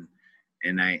kid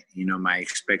and I, my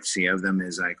expectancy of them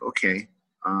is like, okay,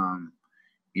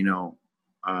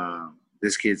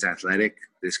 this kid's athletic.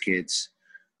 This kid's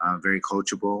very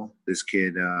coachable. This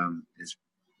kid is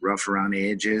rough around the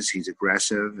edges. He's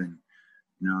aggressive, and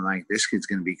like, this kid's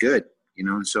going to be good.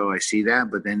 And so I see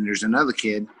that. But then there's another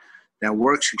kid that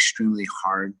works extremely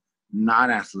hard,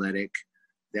 not athletic,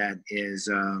 that is,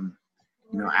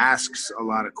 asks a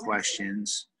lot of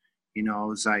questions.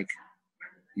 It's like,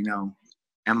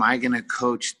 am I going to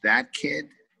coach that kid?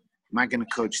 Am I going to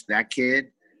coach that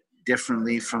kid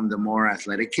differently from the more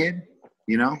athletic kid?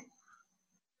 And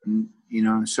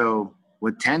so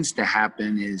what tends to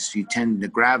happen is you tend to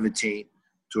gravitate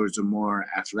towards a more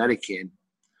athletic kid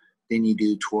than you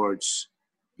do towards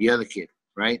the other kid,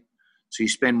 right? So you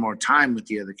spend more time with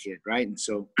the other kid, right? And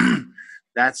so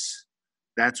that's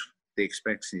the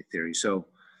expectancy theory. So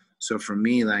for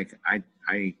me, like,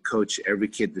 I coach every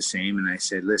kid the same, and I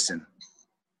said, listen,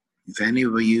 if any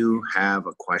of you have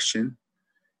a question,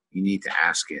 you need to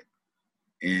ask it.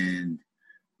 And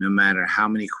no matter how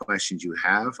many questions you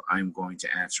have, I'm going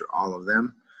to answer all of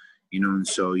them. And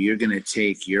so you're going to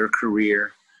take your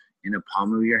career in the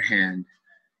palm of your hand,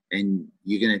 and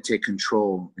you're going to take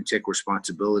control and take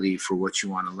responsibility for what you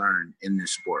want to learn in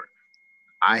this sport.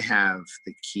 I have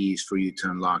the keys for you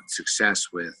to unlock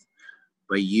success with,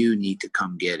 but you need to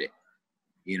come get it,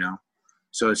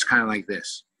 So it's kind of like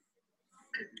this.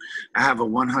 I have a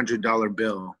 $100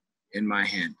 bill in my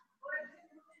hand.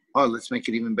 Oh, let's make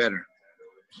it even better.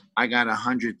 I got a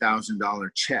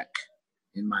 $100,000 check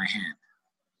in my hand.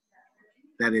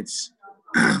 That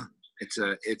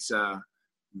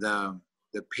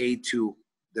the pay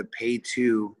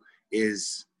to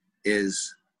is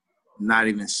not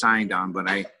even signed on, but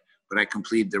I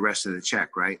completed the rest of the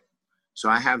check, right? So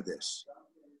I have this,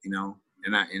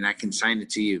 and I can sign it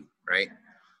to you, right?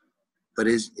 But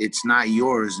it's not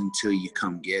yours until you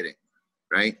come get it,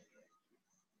 right?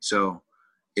 So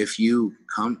if you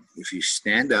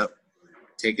stand up,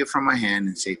 take it from my hand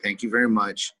and say, thank you very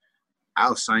much,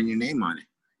 I'll sign your name on it,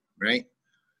 right?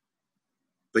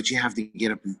 But you have to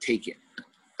get up and take it.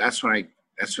 That's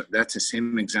the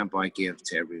same example I give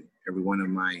to every one of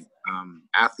my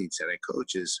athletes that I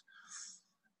coach is,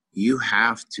 you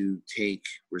have to take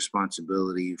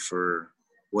responsibility for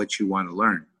what you want to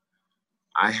learn.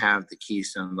 I have the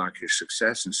keys to unlock your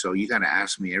success. And so you got to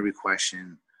ask me every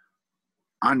question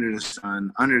under the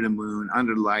sun, under the moon,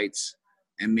 under the lights,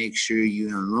 and make sure you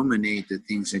illuminate the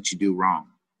things that you do wrong.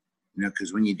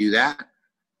 Because when you do that,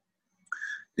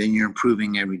 then you're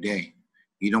improving every day.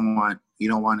 You don't want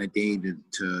a day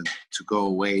to go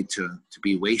away to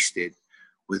be wasted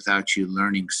without you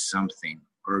learning something,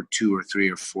 or 2 or 3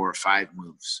 or 4 or 5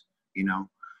 moves,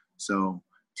 So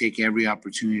take every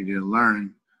opportunity to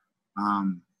learn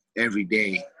every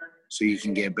day, so you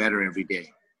can get better every day,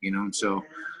 And so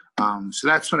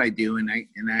that's what I do, and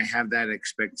I have that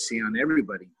expectancy on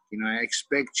everybody. I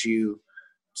expect you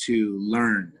to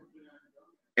learn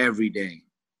every day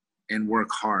and work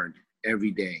hard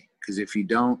every day, because if you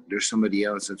don't, there's somebody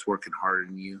else that's working harder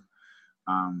than you.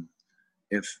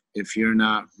 if you're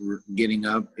not getting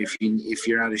up, if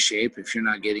you're out of shape, if you're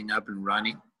not getting up and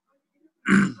running,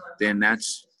 then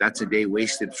that's a day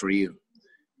wasted for you.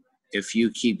 If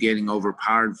you keep getting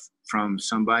overpowered from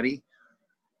somebody,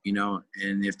 you know,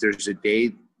 and if there's a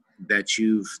day that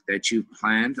you've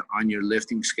planned on your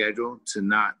lifting schedule to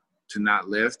not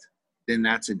lift, then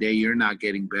that's a day you're not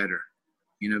getting better,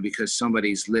 you know, because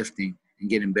somebody's lifting and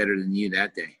getting better than you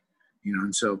that day, you know.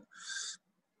 And so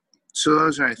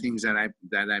those are things that I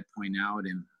point out.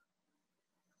 And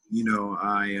you know,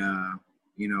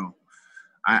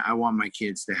 I want my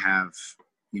kids to have,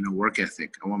 you know, work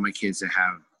ethic. I want my kids to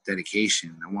have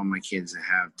dedication. I want my kids to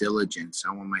have diligence.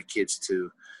 I want my kids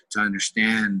to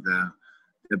understand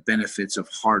the benefits of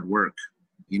hard work,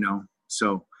 you know.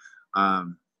 So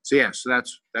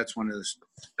that's one of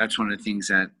the things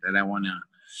that I want to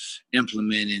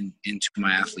implement into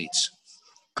my athletes.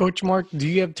 Coach Mark, do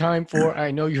you have time for,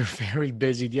 I know you're very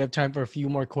busy. Do you have time for a few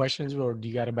more questions, or do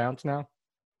you got to bounce now?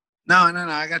 No,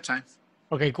 I got time.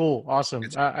 Okay, cool. Awesome.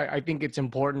 I think it's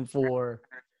important for,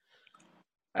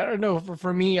 I don't know,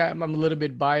 for me, I'm a little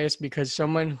bit biased because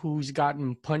someone who's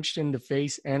gotten punched in the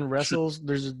face and wrestles,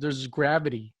 there's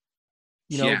gravity,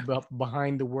 you know,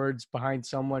 behind the words, behind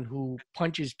someone who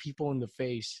punches people in the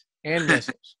face and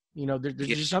wrestles. You know, there's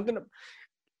just something,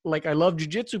 like, I love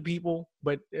jiu-jitsu people,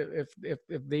 but if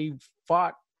they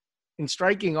fought in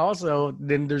striking also,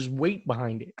 then there's weight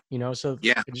behind it, you know? So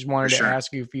I just wanted to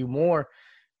ask you a few more.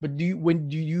 But do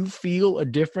you feel a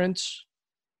difference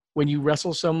when you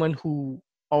wrestle someone who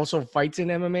also fights in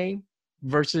MMA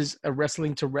versus a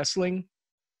wrestling to wrestling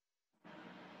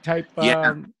type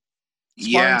sparring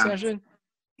session?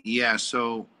 Yeah.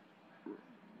 So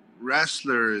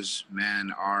wrestlers,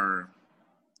 man,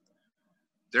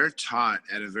 they're taught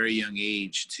at a very young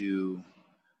age to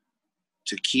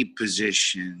keep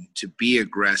position, to be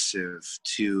aggressive,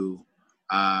 to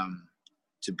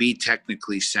be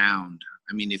technically sound.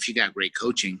 I mean, if you got great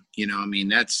coaching, you know, I mean,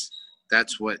 that's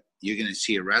what you're going to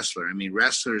see a wrestler. I mean,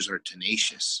 wrestlers are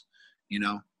tenacious, you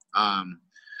know.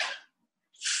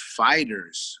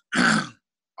 Fighters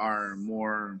are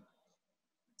more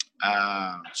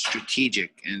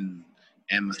strategic and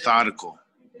methodical,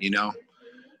 you know.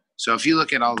 So if you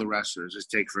look at all the wrestlers, let's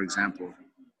take, for example,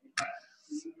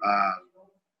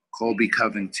 Colby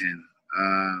Covington,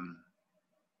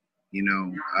 you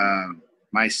know,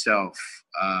 myself,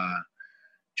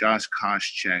 Josh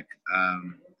Koscheck.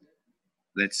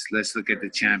 Let's look at the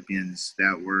champions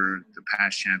that were the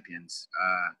past champions.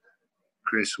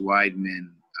 Chris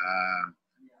Weidman.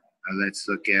 Let's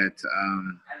look at,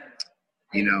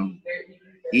 you know,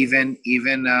 even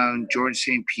George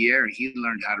St. Pierre. He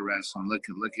learned how to wrestle. And look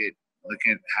at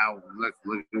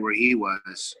where he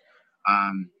was.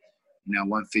 You know,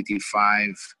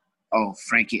 155. Oh,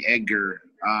 Frankie Edgar.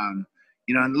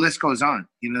 You know, and the list goes on.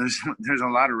 You know, there's a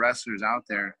lot of wrestlers out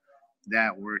there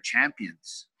that were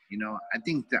champions. You know,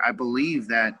 I believe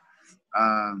that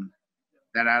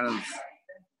that out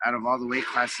of all the weight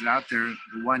classes out there,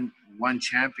 the one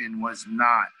champion was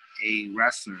not a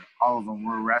wrestler. All of them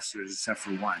were wrestlers except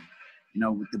for one. You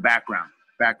know, with the background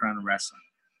of wrestling.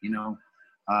 You know,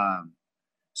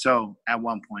 so at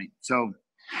one point, so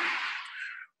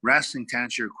wrestling, to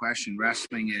answer your question,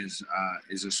 wrestling is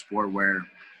a sport where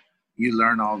you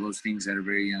learn all those things at a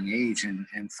very young age.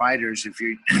 And fighters, if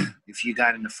you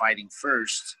got into fighting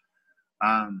first,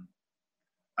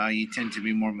 you tend to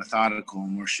be more methodical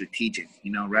and more strategic.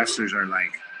 You know, wrestlers are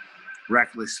like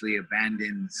recklessly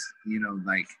abandons, you know,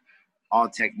 like all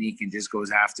technique and just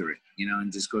goes after it, you know,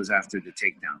 and just goes after the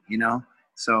takedown, you know?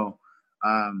 So,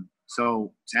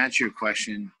 so to answer your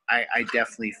question, I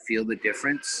definitely feel the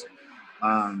difference.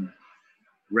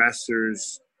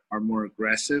 Wrestlers are more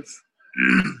aggressive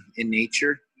in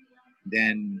nature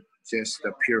than just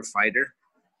a pure fighter.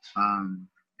 And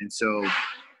so,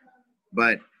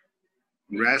 but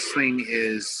wrestling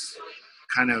is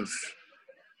kind of,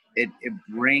 it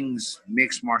brings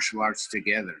mixed martial arts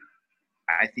together.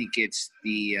 I think it's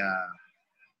the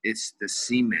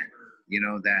cement, you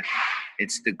know, that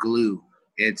it's the glue.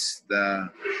 It's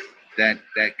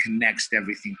that connects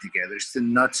everything together. It's the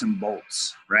nuts and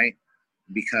bolts, right?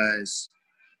 Because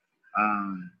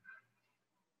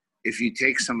if you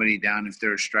take somebody down, if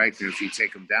they're a striker, if you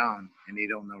take them down and they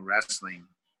don't know wrestling,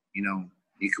 you know,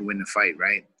 you can win the fight,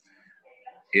 right?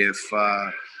 If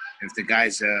the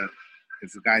guy's a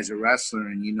wrestler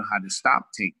and you know how to stop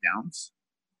takedowns,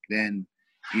 then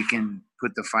you can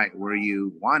put the fight where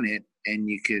you want it, and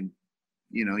you can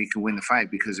win the fight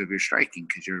because of your striking,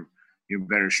 because you're a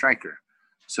better striker.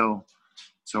 So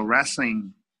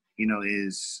wrestling, you know,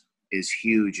 is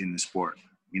huge in the sport,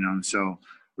 you know, and so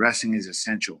wrestling is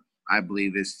essential. I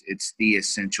believe it's the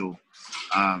essential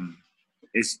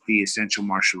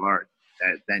martial art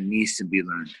that needs to be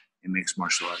learned in mixed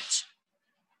martial arts.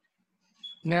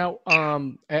 Now,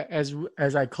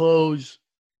 as I close,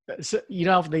 so, you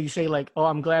know, they say like, "Oh,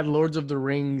 I'm glad Lords of the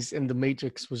Rings and The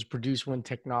Matrix was produced when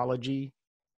technology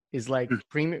is like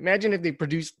premium." Imagine if they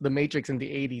produced The Matrix in the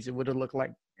 '80s, it would have looked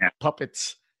like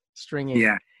puppets stringing.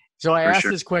 Yeah, So I asked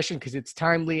sure. this question because it's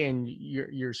timely, and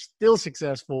you're still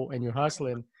successful and you're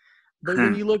hustling. But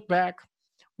when you look back,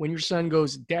 when your son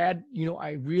goes, "Dad, you know,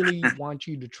 I really want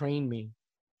you to train me,"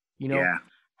 you know,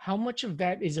 how much of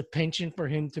that is a penchant for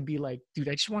him to be like, "Dude,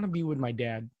 I just want to be with my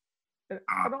dad.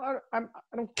 I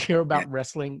don't care about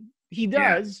wrestling." He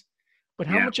does, but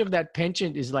how much of that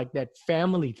penchant is like that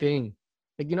family thing?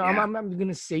 Like, you know, I'm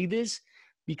gonna say this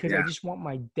because I just want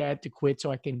my dad to quit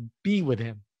so I can be with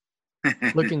him.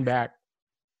 Looking back,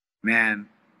 man,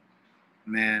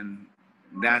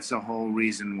 that's the whole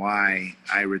reason why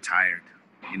I retired.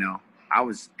 You know, I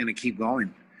was gonna keep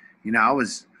going. You know, I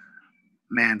was,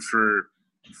 man, for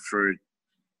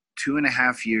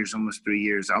 2.5 years, almost 3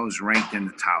 years, I was ranked in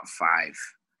the top 5,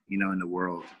 you know, in the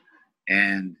world.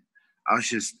 And I was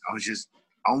just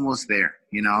almost there.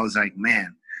 You know, I was like,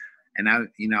 man. And I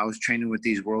was training with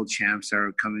these world champs that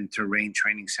were coming to Rain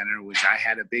Training Center, which I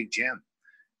had a big gym.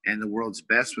 And the world's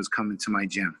best was coming to my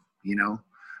gym, you know.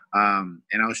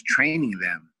 And I was training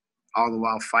them all the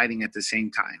while fighting at the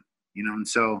same time, you know. And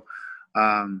so,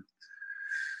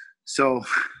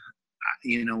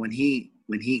 you know, when he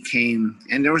came,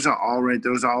 and there was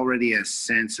already a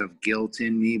sense of guilt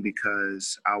in me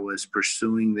because I was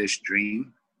pursuing this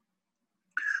dream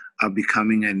of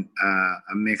becoming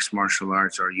a mixed martial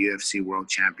arts or UFC world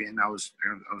champion. I was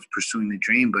pursuing the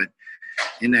dream, but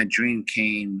in that dream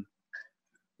came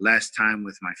less time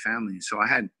with my family. So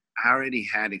I already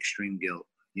had extreme guilt,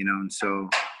 you know. And so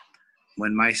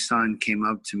when my son came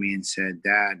up to me and said,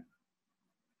 "Dad,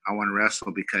 I want to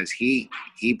wrestle," because he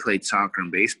played soccer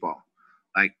and baseball.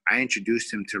 Like, I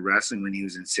introduced him to wrestling when he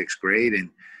was in 6th grade, and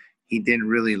he didn't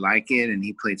really like it. And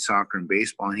he played soccer and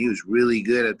baseball, and he was really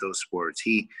good at those sports.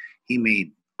 He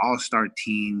made all-star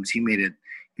teams. He made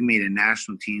a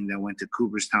national team that went to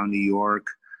Cooperstown, New York,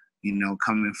 you know,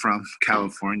 coming from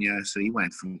California. So he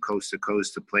went from coast to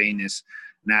coast to play in this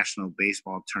national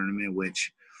baseball tournament,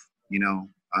 which, you know,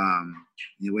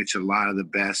 which a lot of the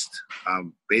best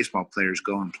baseball players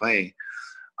go and play.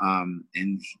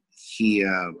 And he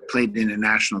played in the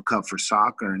National Cup for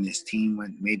soccer, and his team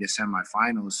made the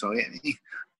semifinals. So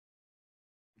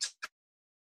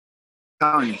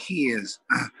he is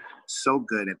so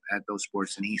good at those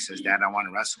sports. And he says, "Dad, I want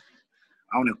to wrestle.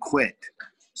 I want to quit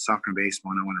soccer and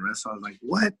baseball, and I want to wrestle." I was like,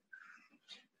 "What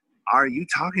are you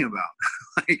talking about?"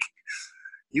 Like,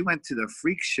 you went to the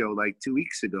freak show like 2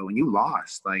 weeks ago and you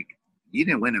lost. Like, you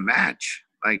didn't win a match.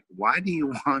 Like, why do you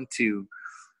want to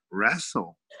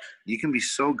wrestle? You can be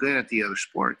so good at the other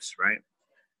sports, right?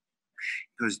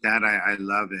 Because Dad, I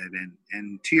love it.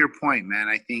 And to your point, man,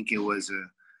 I think it was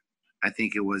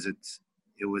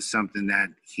something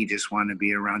that he just wanted to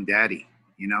be around Daddy,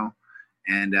 you know?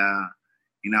 And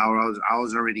you know, I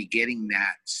was already getting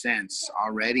that sense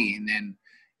already. And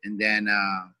then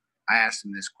I asked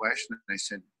him this question. I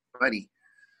said, "Buddy,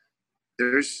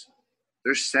 there's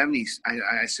 70s."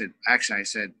 I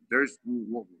said,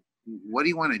 what do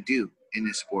you want to do in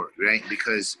this sport, right?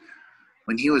 Because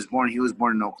when he was born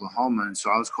in Oklahoma, and so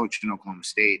I was coaching Oklahoma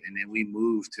State, and then we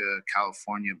moved to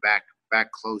California, back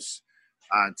close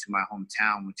to my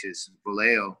hometown, which is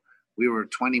Vallejo. We were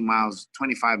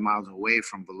 25 miles away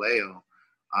from Vallejo,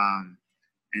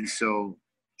 and so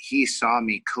he saw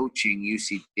me coaching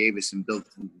UC Davis and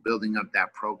building up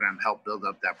that program, helped build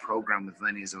up that program with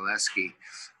Lenny Zaleski.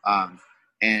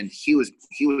 And he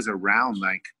was around,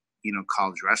 like, you know,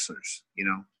 college wrestlers, you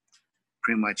know,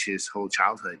 pretty much his whole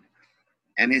childhood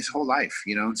and his whole life,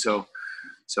 you know. So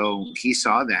he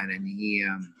saw that,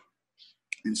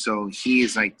 and so he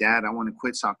is like, "Dad, I want to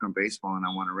quit soccer and baseball and I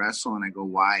want to wrestle." And I go,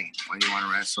 "Why? Why do you want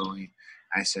to wrestle?" And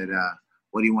I said,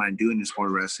 "What do you want to do in the sport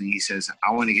of wrestling?" He says, "I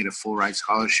want to get a full ride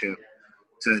scholarship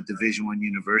to a Division I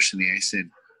university." I said,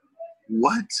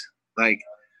 "What?" Like,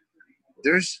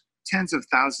 there's tens of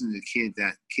thousands of kids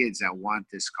that want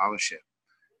this scholarship,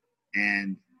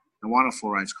 and they want a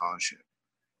full ride scholarship.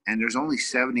 And there's only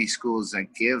 70 schools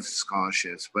that give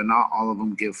scholarships, but not all of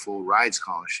them give full ride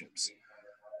scholarships.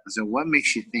 So what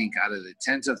makes you think, out of the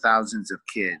tens of thousands of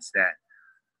kids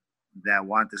that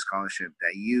want the scholarship,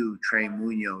 that you, Trey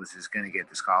Munoz, is going to get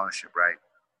the scholarship, right?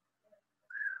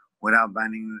 Without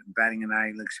batting an eye,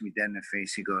 he looks me dead in the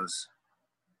face. He goes,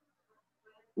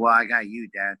 "Well, I got you,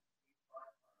 Dad."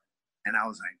 And I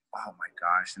was like, "Oh my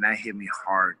gosh." And that hit me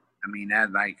hard, I mean, that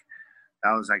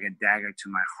was like a dagger to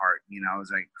my heart. I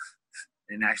was like,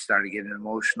 and I started getting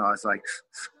emotional. I was like,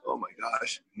 oh my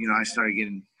gosh. I started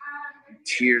getting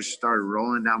tears started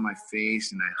rolling down my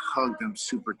face, and I hugged him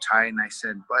super tight. And I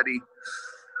said, buddy,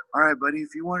 all right, buddy,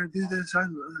 if you want to do this, I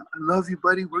love you,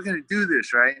 buddy. We're going to do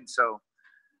this, right? And so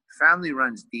family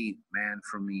runs deep, man,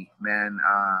 for me, man.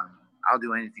 I'll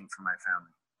do anything for my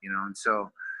family, And so,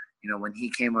 when he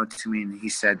came up to me and he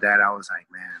said that, I was like,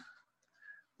 man,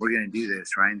 we're going to do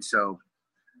this, right? And so,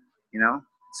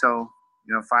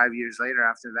 5 years later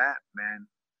after that, man,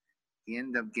 he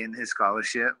ended up getting his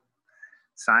scholarship,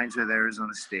 signs with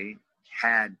Arizona State,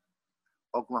 had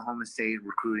Oklahoma State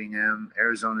recruiting him,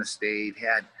 Arizona State,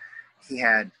 he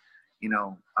had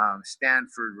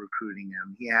Stanford recruiting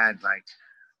him. He had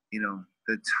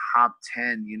the top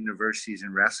 10 universities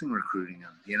in wrestling recruiting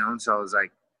him, And so I was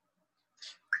like,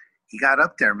 he got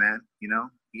up there, man,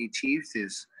 he achieved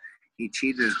his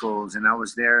goals, and I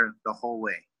was there the whole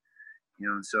way,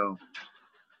 And so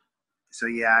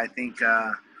yeah, I think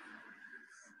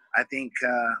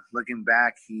looking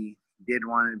back, he did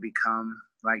want to become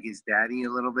like his daddy a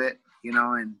little bit, and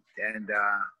I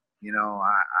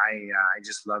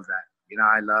just love that.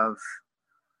 I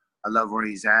love where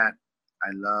he's at.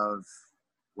 I love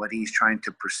what he's trying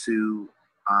to pursue.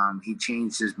 He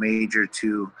changed his major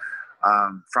to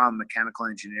from mechanical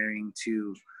engineering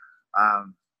to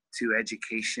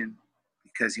education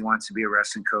because he wants to be a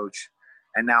wrestling coach.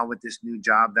 And now with this new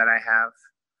job that I have,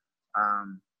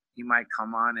 he might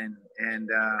come on and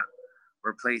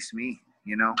replace me,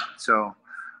 So,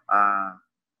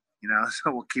 so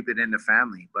we'll keep it in the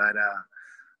family. But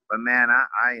man,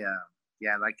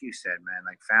 yeah, like you said, man,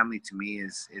 like family to me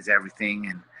is everything,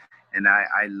 and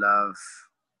I love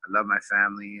my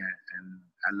family, and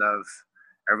I love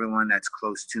everyone that's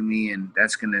close to me, and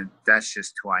that's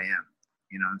just who I am,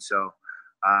 And so,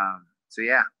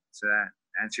 yeah, so that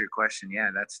answer your question, yeah,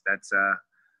 that's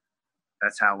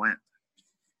how it went.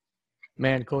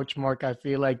 Man, Coach Mark, I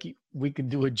feel like we could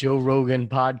do a Joe Rogan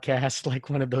podcast, like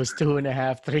one of those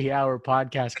 2.5, 3 hour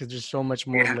podcasts, because there's so much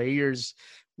more layers.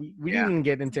 We didn't even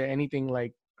get into anything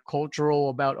like cultural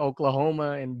about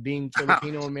Oklahoma and being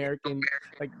Filipino American,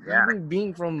 like even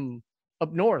being from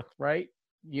up north, right?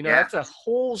 That's a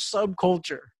whole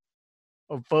subculture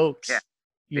of folks.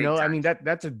 Yeah. I mean,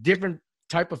 that's a different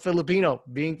type of Filipino,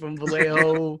 being from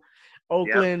Vallejo,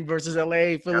 Oakland versus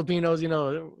LA. Filipinos,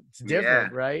 it's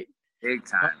different, right? Big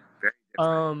time. Very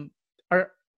different.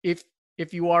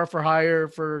 If you are for hire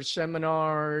for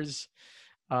seminars,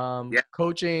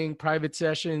 coaching, private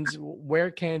sessions, where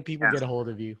can people get a hold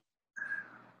of you?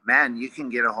 Man, you can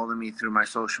get a hold of me through my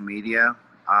social media,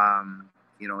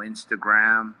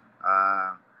 Instagram.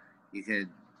 You could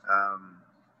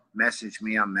message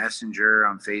me on Messenger,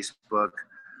 on Facebook.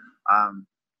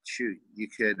 You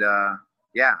could,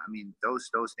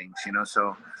 those things,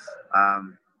 So,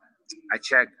 I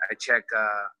check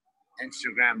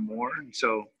Instagram more,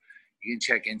 so you can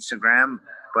check Instagram.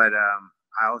 But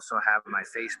I also have my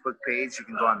Facebook page. You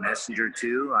can go on Messenger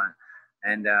too,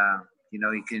 and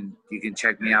you can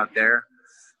check me out there.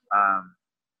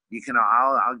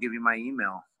 I'll give you my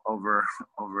email over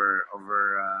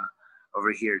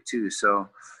here too. So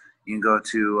you can go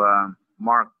to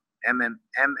Mark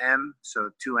MM,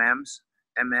 so 2 M's,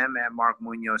 MM at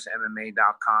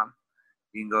markmunozmma.com.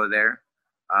 You can go there.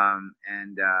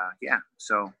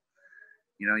 So,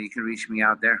 you can reach me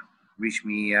out there, reach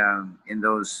me in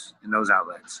those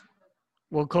outlets.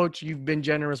 Well, Coach, you've been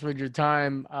generous with your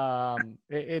time.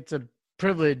 It's a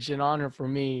privilege and honor for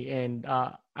me. And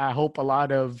I hope a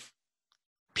lot of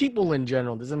people in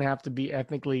general, doesn't have to be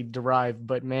ethnically derived,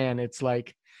 but man, it's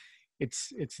like,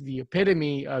 it's the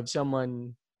epitome of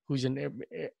someone who's an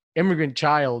immigrant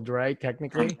child, right?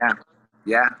 Technically.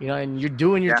 Yeah. And you're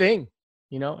doing your thing.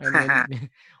 And then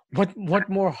what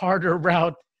more harder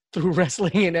route through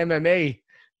wrestling and MMA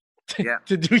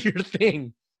to do your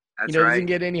thing? That's It doesn't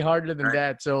get any harder than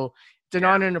that. So it's an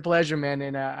honor and a pleasure, man.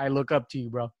 And I look up to you,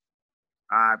 bro.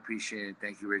 I appreciate it.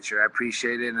 Thank you, Richard. I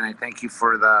appreciate it. And I thank you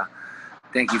for the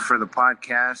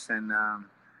podcast. And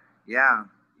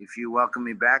if you welcome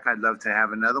me back, I'd love to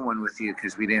have another one with you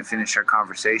because we didn't finish our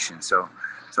conversation. So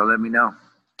let me know.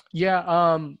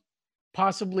 Yeah.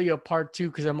 Possibly a part 2,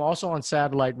 because I'm also on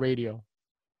satellite radio.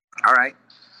 All right.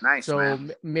 Nice. So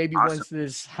man. Maybe Awesome. Once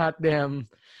this hot damn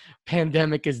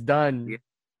pandemic is done,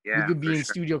 you could be in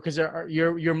studio, because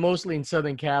you're mostly in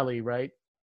Southern Cali, right?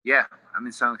 Yeah, I'm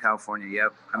in Southern California.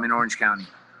 Yep, I'm in Orange County.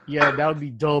 Yeah, that would be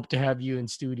dope to have you in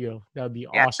studio. That would be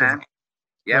awesome. Man.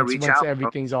 Yeah, reach out. Once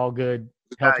everything's all good,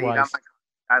 health-wise. You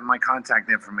got my contact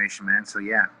information, man. So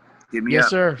yeah, give me up. Yes,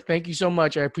 sir. Thank you so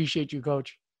much. I appreciate you,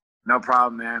 Coach. No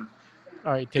problem, man.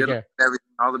 All right, take Good care. luck with everything.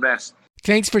 All the best.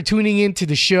 Thanks for tuning in to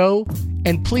the show,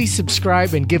 and please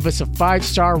subscribe and give us a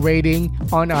 5-star rating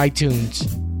on iTunes.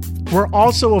 We're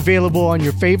also available on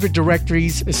your favorite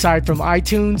directories aside from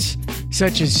iTunes,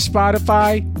 such as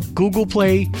Spotify, Google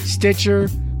Play, Stitcher,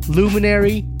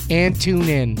 Luminary, and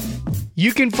TuneIn.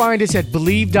 You can find us at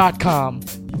Believe.com.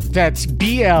 That's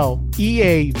BLEAVE.com.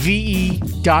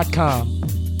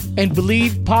 And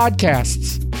Believe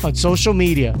Podcasts on social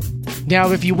media.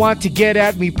 Now, if you want to get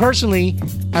at me personally,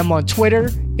 I'm on Twitter,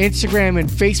 Instagram, and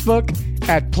Facebook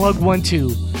at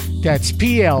Plug12. That's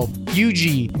PLUGONETWO.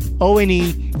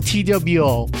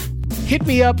 Hit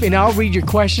me up and I'll read your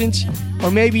questions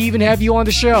or maybe even have you on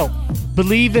the show.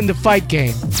 Believe in the fight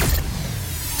game.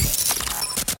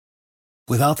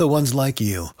 Without the ones like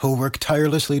you, who work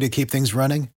tirelessly to keep things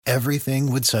running,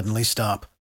 everything would suddenly stop.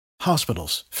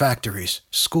 Hospitals, factories,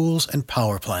 schools, and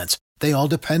power plants, they all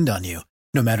depend on you.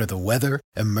 No matter the weather,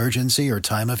 emergency, or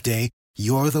time of day,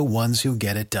 you're the ones who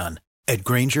get it done. At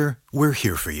Grainger, we're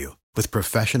here for you with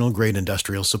professional-grade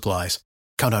industrial supplies.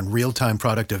 Count on real-time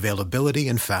product availability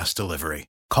and fast delivery.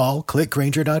 Call, click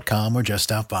Grainger.com, or just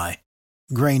stop by.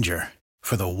 Grainger,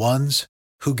 for the ones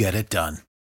who get it done.